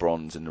winning a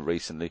bronze in the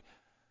recently...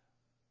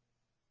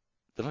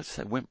 Did I just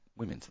say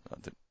women's?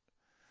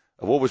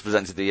 Award was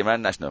presented to the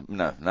Iran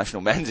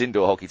national men's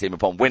indoor hockey team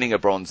upon winning a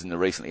bronze in the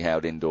recently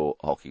held Indoor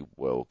Hockey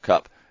World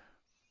Cup.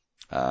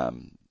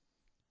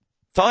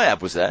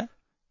 Tyab was there.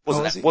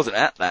 Wasn't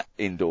at that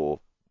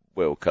Indoor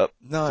World Cup.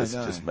 No.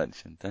 Just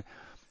mentioned there.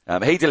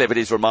 He delivered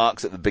his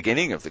remarks at the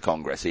beginning of the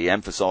Congress. He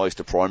emphasised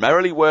to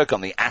primarily work on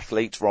the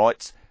athletes'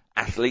 rights,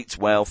 athletes'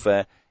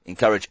 welfare,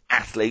 encourage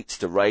athletes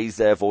to raise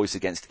their voice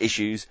against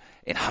issues,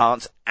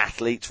 enhance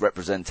athletes'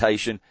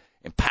 representation,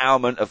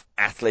 empowerment of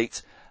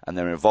athletes, and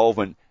their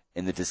involvement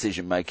in the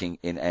decision-making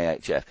in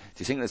AHF. Do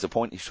you think there's a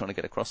point he's trying to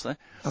get across there?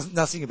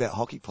 Nothing about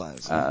hockey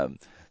players.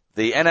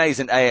 the NAs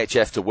and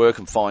AHF to work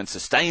and find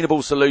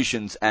sustainable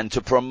solutions and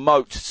to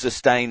promote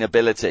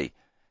sustainability.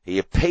 He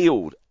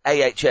appealed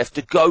AHF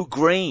to go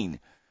green.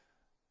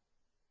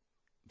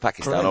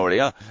 Pakistan already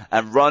are.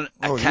 And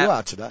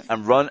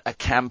run a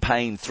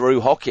campaign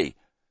through hockey.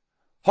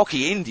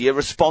 Hockey India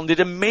responded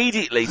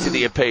immediately to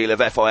the appeal of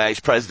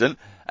FIH president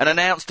and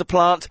announced to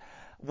plant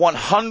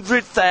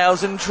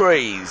 100,000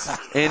 trees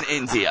in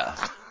India.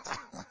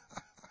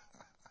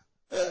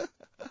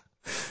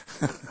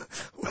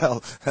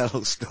 Well,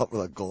 that'll stop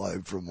the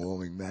globe from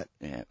warming, Matt.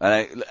 Yeah,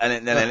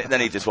 and then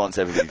he just wants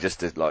everybody just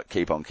to like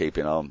keep on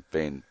keeping on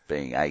being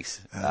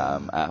ace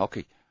at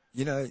hockey.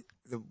 You know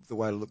the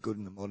way to look good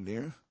in the modern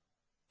era?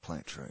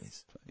 Plant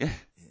trees. Yeah.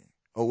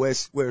 Oh,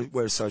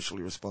 we're a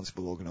socially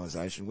responsible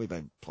organisation. We've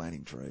been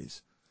planting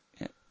trees.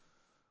 Yeah.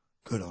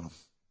 Good on them.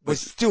 We're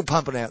still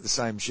pumping out the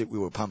same shit we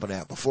were pumping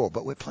out before,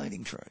 but we're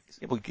planting trees.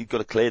 Yeah, well, you've got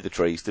to clear the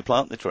trees to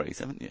plant the trees,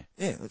 haven't you?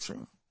 Yeah, that's right.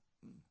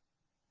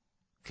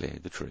 Clear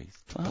the trees,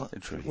 plant the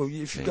trees. Well,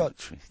 if you've got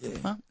trees,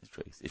 plant the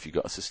trees. If you've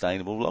got a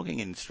sustainable logging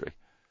industry.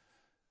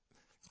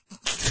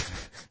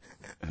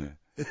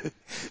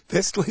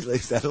 Best we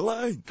leave that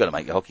alone. Got to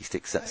make your hockey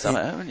stick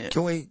somehow, haven't you?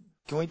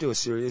 Can we do a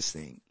serious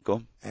thing? Go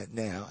on.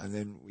 Now, and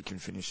then we can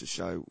finish the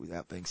show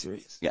without being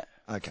serious? Yeah.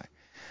 Okay.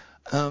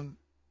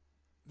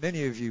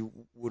 Many of you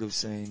would have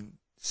seen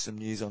some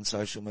news on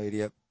social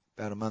media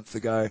about a month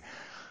ago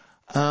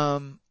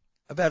about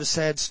a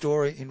sad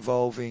story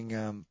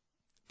involving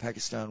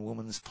Pakistan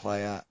women's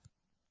player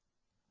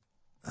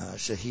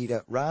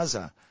Shahida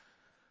Raza,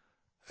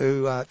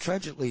 who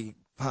tragically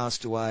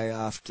passed away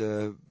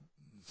after,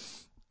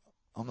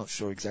 I'm not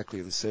sure exactly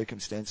of the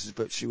circumstances,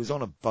 but she was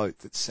on a boat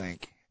that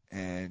sank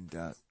and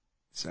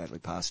sadly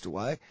passed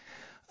away.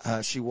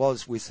 She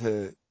was with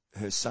her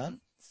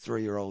son,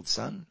 3-year-old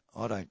son.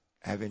 I don't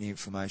have any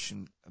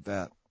information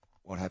about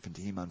what happened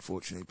to him,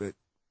 unfortunately, but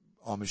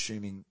I'm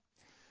assuming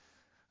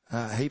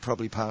he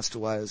probably passed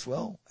away as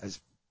well,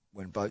 as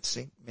when boats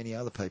sink, many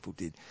other people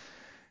did.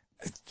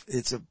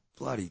 It's a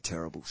bloody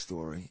terrible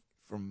story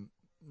from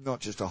not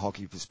just a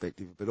hockey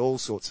perspective, but all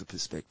sorts of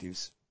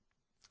perspectives.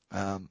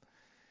 And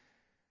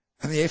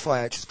the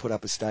FIH has put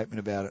up a statement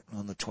about it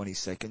on the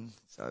 22nd,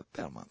 so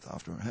about a month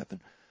after it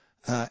happened.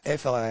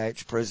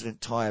 FIH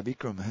President Tayyab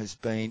Ikram has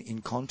been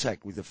in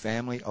contact with the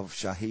family of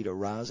Shahida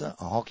Raza,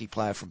 a hockey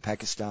player from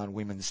Pakistan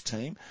women's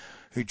team,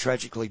 who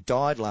tragically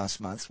died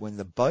last month when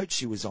the boat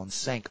she was on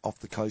sank off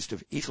the coast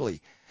of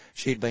Italy.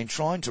 She had been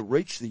trying to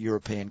reach the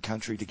European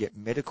country to get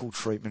medical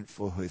treatment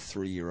for her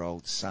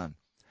 3-year-old son.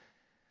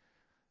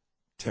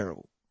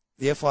 Terrible.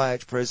 The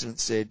FIH president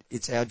said,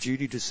 "It's our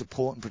duty to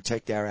support and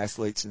protect our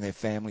athletes and their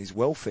families'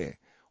 welfare.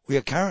 We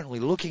are currently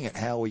looking at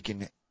how we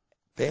can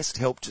best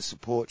help to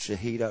support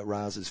Shahida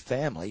Raza's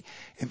family,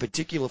 in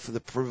particular for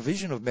the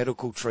provision of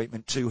medical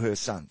treatment to her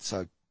son."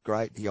 So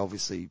great, he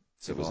obviously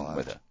survived. It wasn't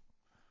with her.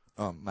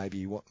 Oh,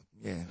 maybe what?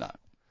 Yeah. No.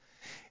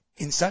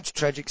 In such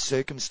tragic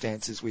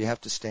circumstances, we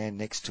have to stand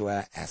next to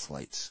our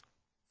athletes.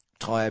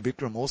 Tayyab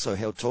Ikram also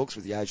held talks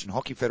with the Asian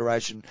Hockey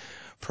Federation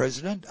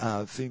President,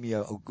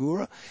 Fumio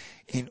Ogura,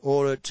 in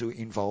order to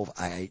involve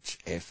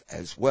AHF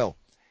as well.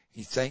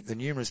 He thanked the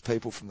numerous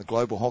people from the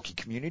global hockey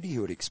community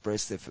who had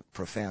expressed their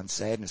profound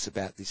sadness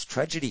about this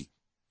tragedy.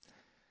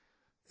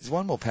 There's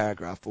one more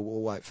paragraph, but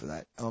we'll wait for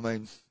that. I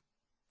mean,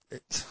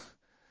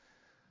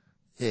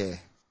 yeah.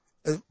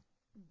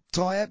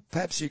 Tayyab,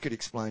 perhaps you could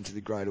explain to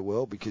the greater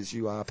world, because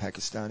you are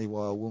Pakistani,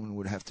 why a woman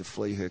would have to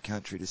flee her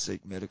country to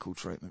seek medical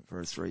treatment for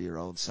a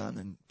 3-year-old son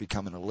and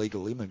become an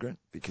illegal immigrant,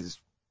 because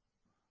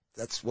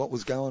that's what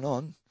was going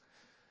on.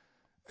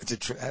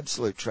 It's an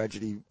absolute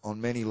tragedy on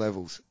many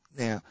levels.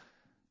 Now,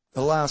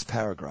 the last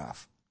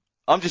paragraph.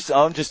 I'm just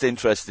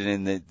interested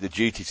in the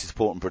duty to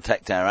support and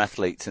protect our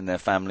athletes and their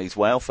families'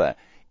 welfare.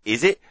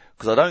 Is it?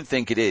 Because I don't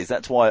think it is.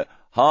 That's why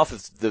half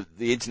of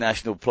the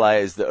international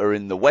players that are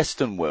in the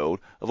Western world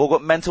have all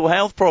got mental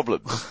health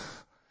problems.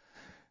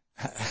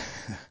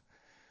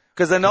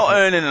 Because they're not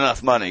earning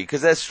enough money,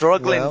 because they're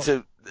struggling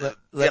to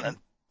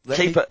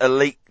keep an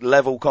elite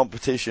level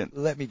competition.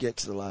 Let me get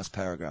to the last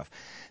paragraph.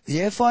 The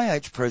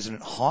FIH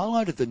president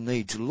highlighted the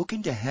need to look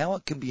into how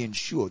it can be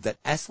ensured that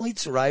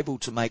athletes are able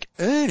to make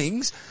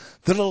earnings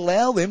that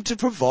allow them to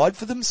provide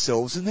for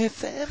themselves and their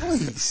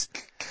families,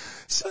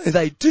 so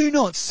they do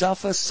not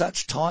suffer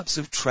such types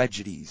of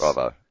tragedies.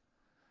 Bravo.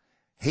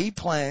 He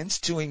plans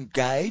to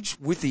engage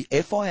with the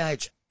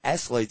FIH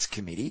Athletes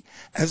Committee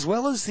as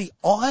well as the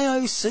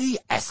IOC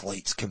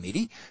Athletes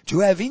Committee to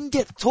have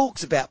in-depth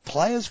talks about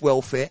players'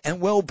 welfare and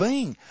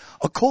well-being,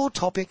 a core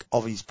topic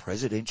of his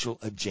presidential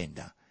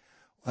agenda.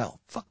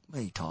 Well, fuck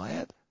me,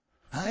 Tayyab.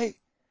 Hey,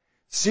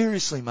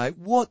 seriously, mate,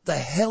 what the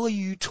hell are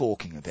you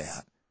talking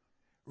about?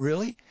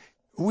 Really?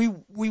 We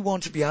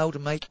want to be able to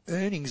make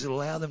earnings that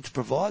allow them to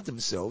provide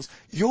themselves.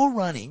 You're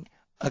running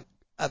a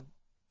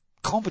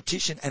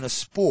competition and a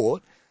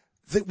sport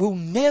that will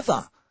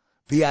never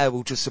be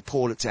able to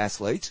support its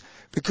athletes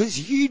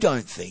because you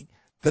don't think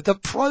that the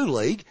Pro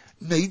League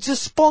needs a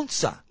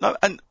sponsor. No,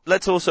 and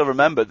let's also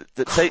remember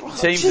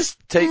that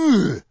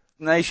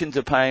nations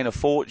are paying a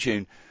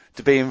fortune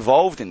to be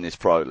involved in this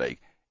Pro League.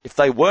 If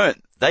they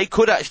weren't, they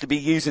could actually be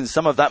using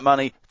some of that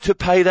money to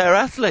pay their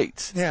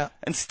athletes. Yeah.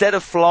 Instead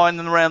of flying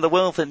them around the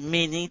world for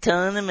mini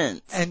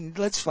tournaments. And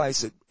let's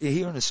face it,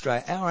 here in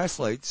Australia, our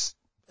athletes,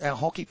 our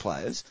hockey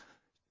players,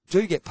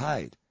 do get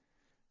paid.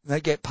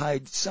 They get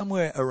paid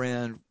somewhere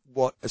around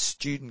what a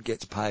student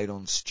gets paid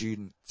on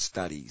student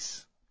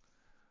studies,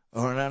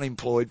 or an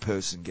unemployed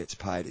person gets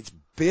paid. It's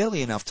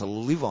barely enough to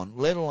live on,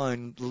 let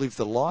alone live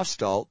the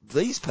lifestyle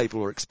these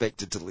people are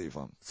expected to live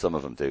on. Some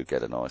of them do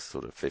get a nice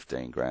sort of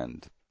 15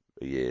 grand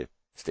a year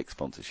stick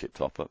sponsorship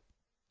top up.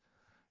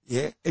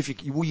 Yeah,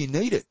 you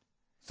need it.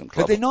 Some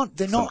club, but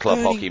they're not club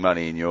earning, hockey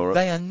money in Europe.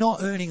 They are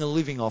not earning a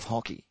living off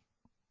hockey.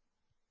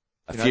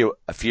 A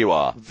few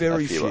are.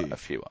 Very A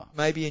few are.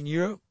 Maybe in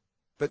Europe,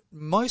 but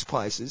most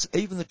places,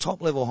 even the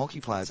top level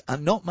hockey players, are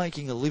not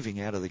making a living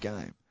out of the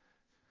game.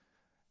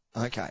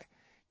 Okay.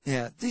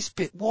 Now, this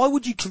bit, why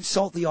would you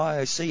consult the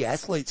IOC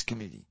Athletes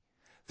Committee?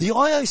 The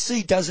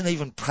IOC doesn't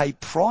even pay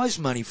prize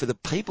money for the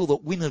people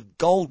that win a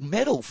gold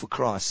medal, for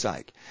Christ's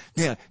sake.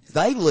 Now,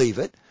 they leave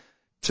it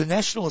to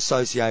national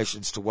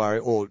associations to worry,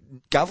 or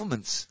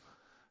governments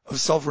of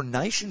sovereign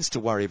nations to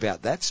worry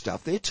about that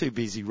stuff. They're too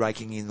busy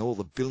raking in all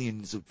the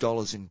billions of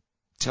dollars in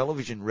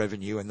television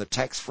revenue and the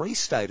tax-free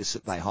status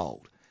that they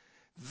hold.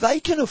 They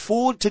can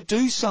afford to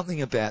do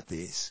something about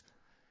this,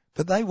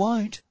 but they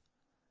won't.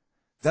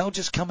 They'll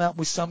just come out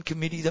with some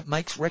committee that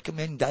makes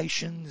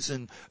recommendations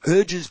and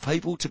urges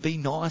people to be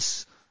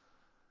nice.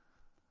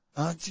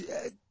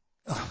 The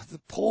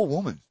poor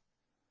woman.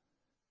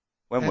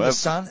 The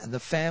son and the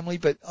family,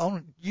 but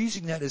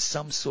using that as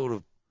some sort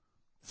of,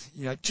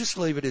 just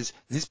leave it as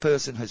this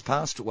person has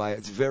passed away.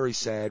 It's very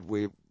sad.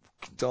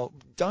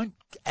 Don't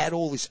add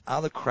all this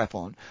other crap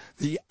on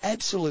that you're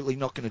absolutely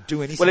not going to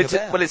do anything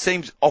about. Well, it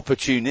seems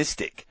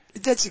opportunistic.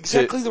 That's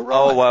exactly the right.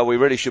 Oh, well, we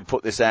really should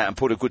put this out and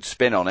put a good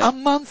spin on it. A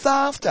month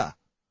after.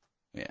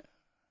 Yeah.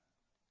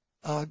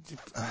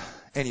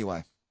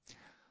 Anyway,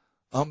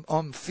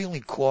 I'm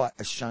feeling quite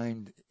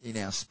ashamed in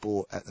our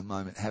sport at the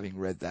moment, having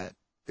read that.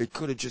 It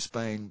could have just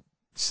been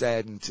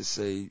saddened to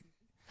see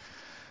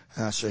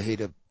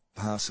Shahida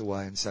pass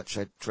away in such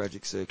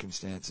tragic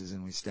circumstances,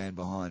 and we stand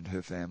behind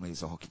her family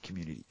as a hockey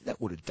community.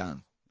 That would have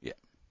done. Yeah.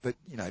 But,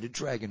 to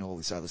drag in all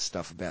this other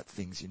stuff about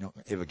things you're not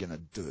ever going to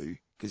do,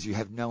 because you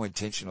have no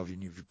intention of it,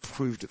 and you've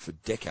proved it for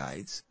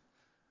decades.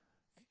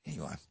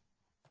 Anyway.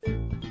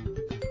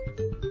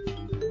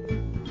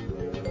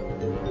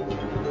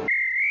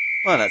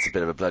 Well, that's a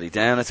bit of a bloody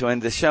downer to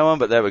end the show on,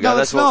 but there we go. No,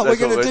 that's not. We're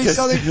going to do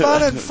something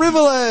fun and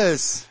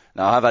frivolous.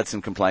 No, I've had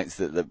some complaints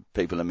that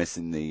people are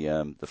missing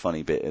the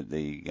funny bit at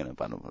the,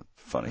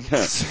 funny.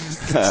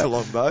 It's a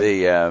long boat.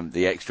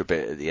 The extra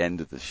bit at the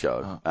end of the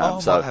show. I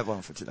might have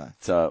one for today.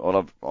 So,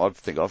 well, I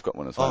think I've got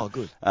one as well. Oh,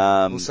 good.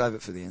 We'll save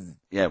it for the end.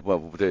 Yeah, well,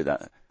 we'll do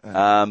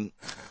that.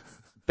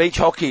 Beach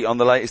hockey on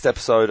the latest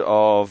episode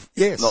of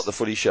Not the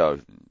Footy Show,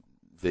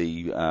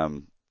 the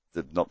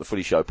Not the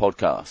Footy Show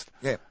podcast.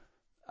 Yeah.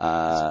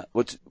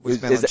 With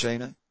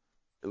Melanchino.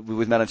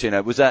 With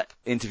Melanchino. Was that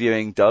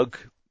interviewing Doug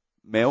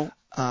Mill?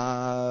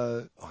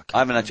 I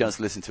haven't had a chance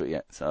to listen to it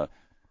yet, so.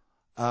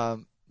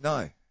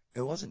 No,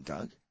 it wasn't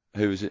Doug.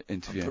 Who was it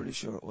interviewing? I'm pretty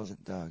sure it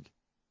wasn't Doug.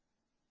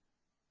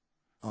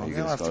 I'm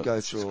going to have to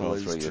go through all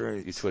these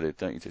trees. You Twitter,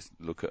 don't you just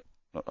look at,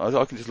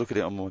 I can just look at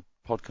it on my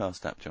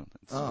podcast app, John.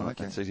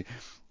 Okay. It's easy.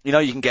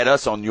 You can get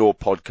us on your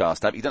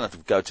podcast app. You don't have to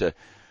go to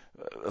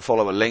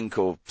follow a link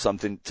or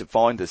something to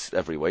find us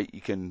every week.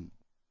 You can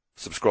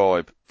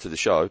subscribe to the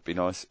show. It'd be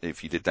nice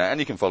if you did that. And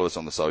you can follow us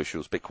on the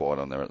socials. Bit quiet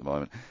on there at the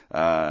moment.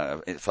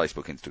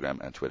 Facebook, Instagram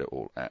and Twitter,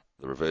 all at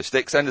The Reverse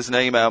Stick. Send us an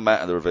email,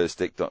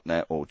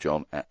 matt@thereversestick.net or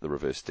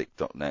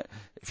john@thereversestick.net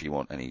if you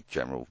want any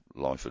general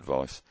life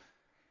advice.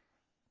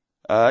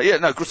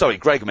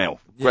 Greg Mill.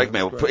 Greg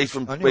Mill.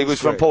 He was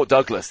from Port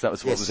Douglas. That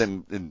was what was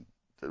in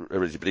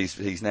originally, but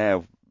he's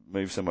now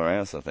moved somewhere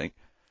else, I think.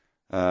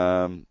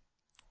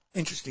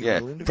 Interesting. Yeah.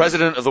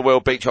 President of the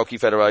World Beach Hockey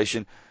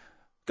Federation.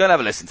 Go and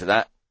have a listen to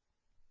that.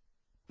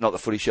 Not the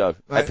Footy Show.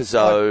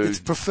 Episode. It's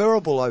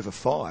preferable over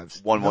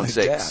fives.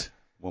 116.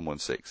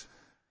 116.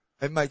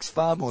 It makes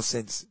far more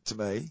sense to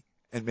me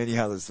and many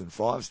others than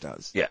fives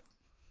does. Yeah.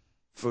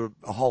 For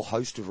a whole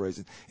host of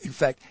reasons. In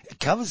fact, it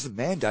covers the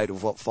mandate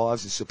of what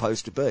fives is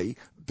supposed to be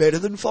better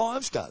than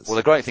fives does. Well,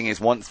 the great thing is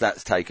once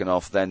that's taken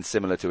off, then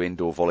similar to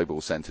indoor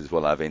volleyball centres,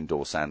 we'll have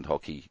indoor sand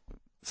hockey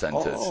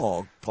centres.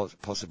 Oh,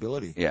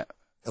 possibility. Yeah.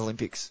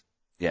 Olympics.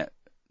 Yeah.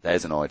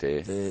 There's an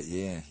idea.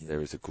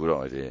 There is a good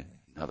idea.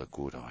 Another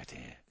good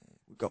idea.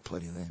 We've got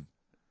plenty of them.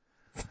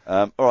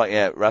 All right,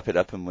 yeah, wrap it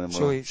up and when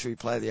Shall we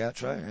play the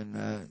outro?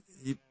 And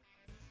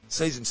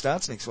season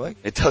starts next week.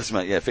 It does,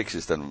 mate. Yeah,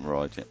 fixtures don't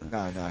arrive yet.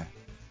 No.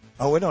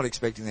 Oh, we're not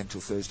expecting them till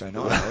Thursday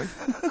night, are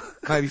we?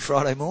 Maybe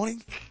Friday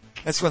morning.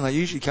 That's when they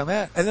usually come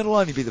out, and it'll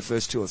only be the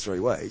first 2 or 3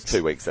 weeks.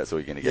 2 weeks. That's all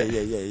you're going to get.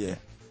 Yeah.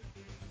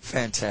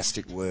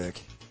 Fantastic work.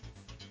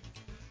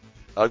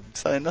 I'm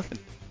saying nothing.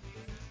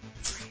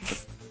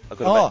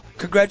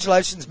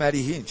 Congratulations,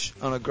 Matty Hinch,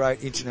 on a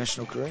great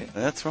international career.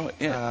 That's right,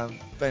 yeah.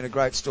 Been a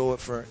great stalwart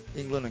for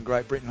England and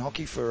Great Britain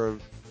hockey for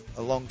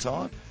a long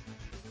time.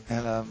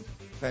 And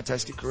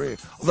fantastic career.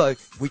 Although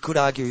we could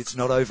argue it's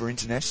not over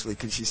internationally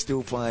because she's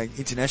still playing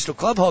international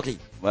club hockey.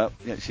 Well,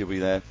 yeah, she'll be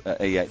there at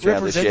EHL this year.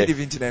 Representative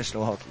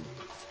international hockey.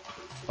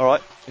 All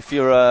right. If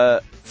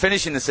you're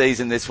finishing the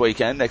season next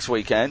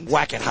weekend,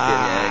 whack it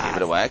hard.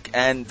 give it a whack.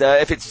 And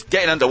if it's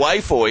getting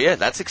underway for you,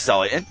 that's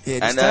exciting. Yeah,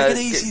 just take it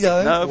easy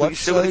though. No, but you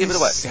still got to give it a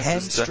whack.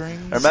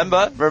 Hamstrings.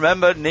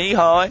 Remember, knee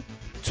high,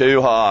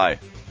 too high.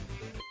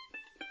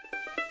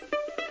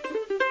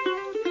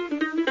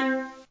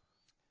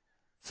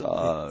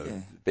 So,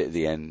 yeah. bit at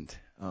the end.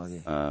 Oh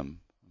yeah. I'm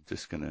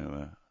just going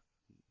to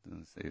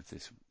see if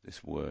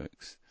this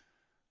works.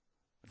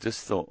 I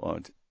just thought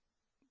I'd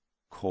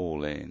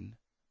call in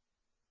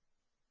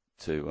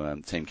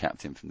to team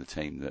captain from the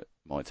team that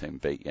my team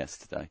beat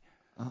yesterday.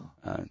 Oh.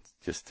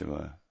 Just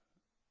to.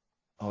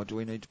 Do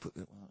we need to put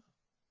that one?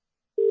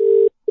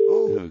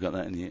 Oh, we've got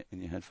that in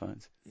your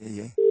headphones.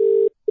 Yeah.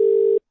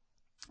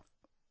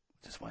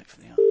 Just wait for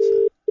the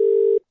answer.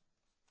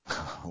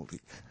 Hold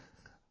it.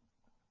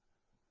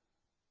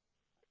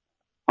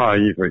 Hi,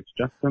 you've reached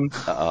Justin.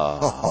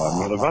 Oh.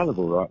 I'm not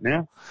available right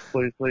now.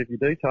 Please leave your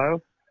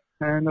details,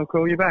 and I'll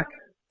call you back.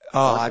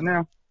 Bye for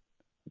now.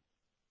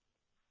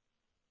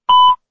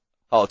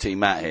 RT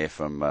Matt here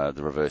from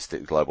the Reverse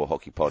Stick Global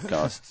Hockey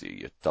Podcast.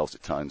 Your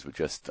dulcet tones were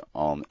just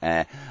on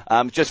air.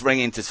 Just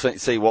ringing to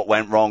see what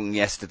went wrong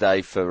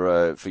yesterday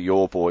for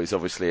your boys.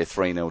 Obviously a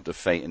 3-0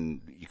 defeat, and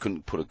you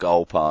couldn't put a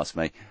goal past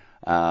me.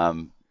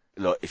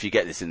 Look, if you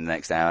get this in the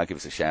next hour, give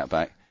us a shout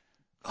back.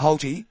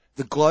 Holty,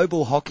 the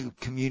global hockey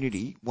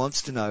community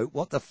wants to know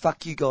what the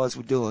fuck you guys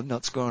were doing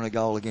not scoring a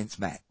goal against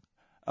Matt.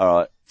 All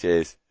right,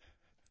 cheers.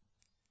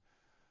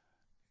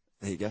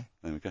 There you go.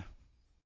 There we go.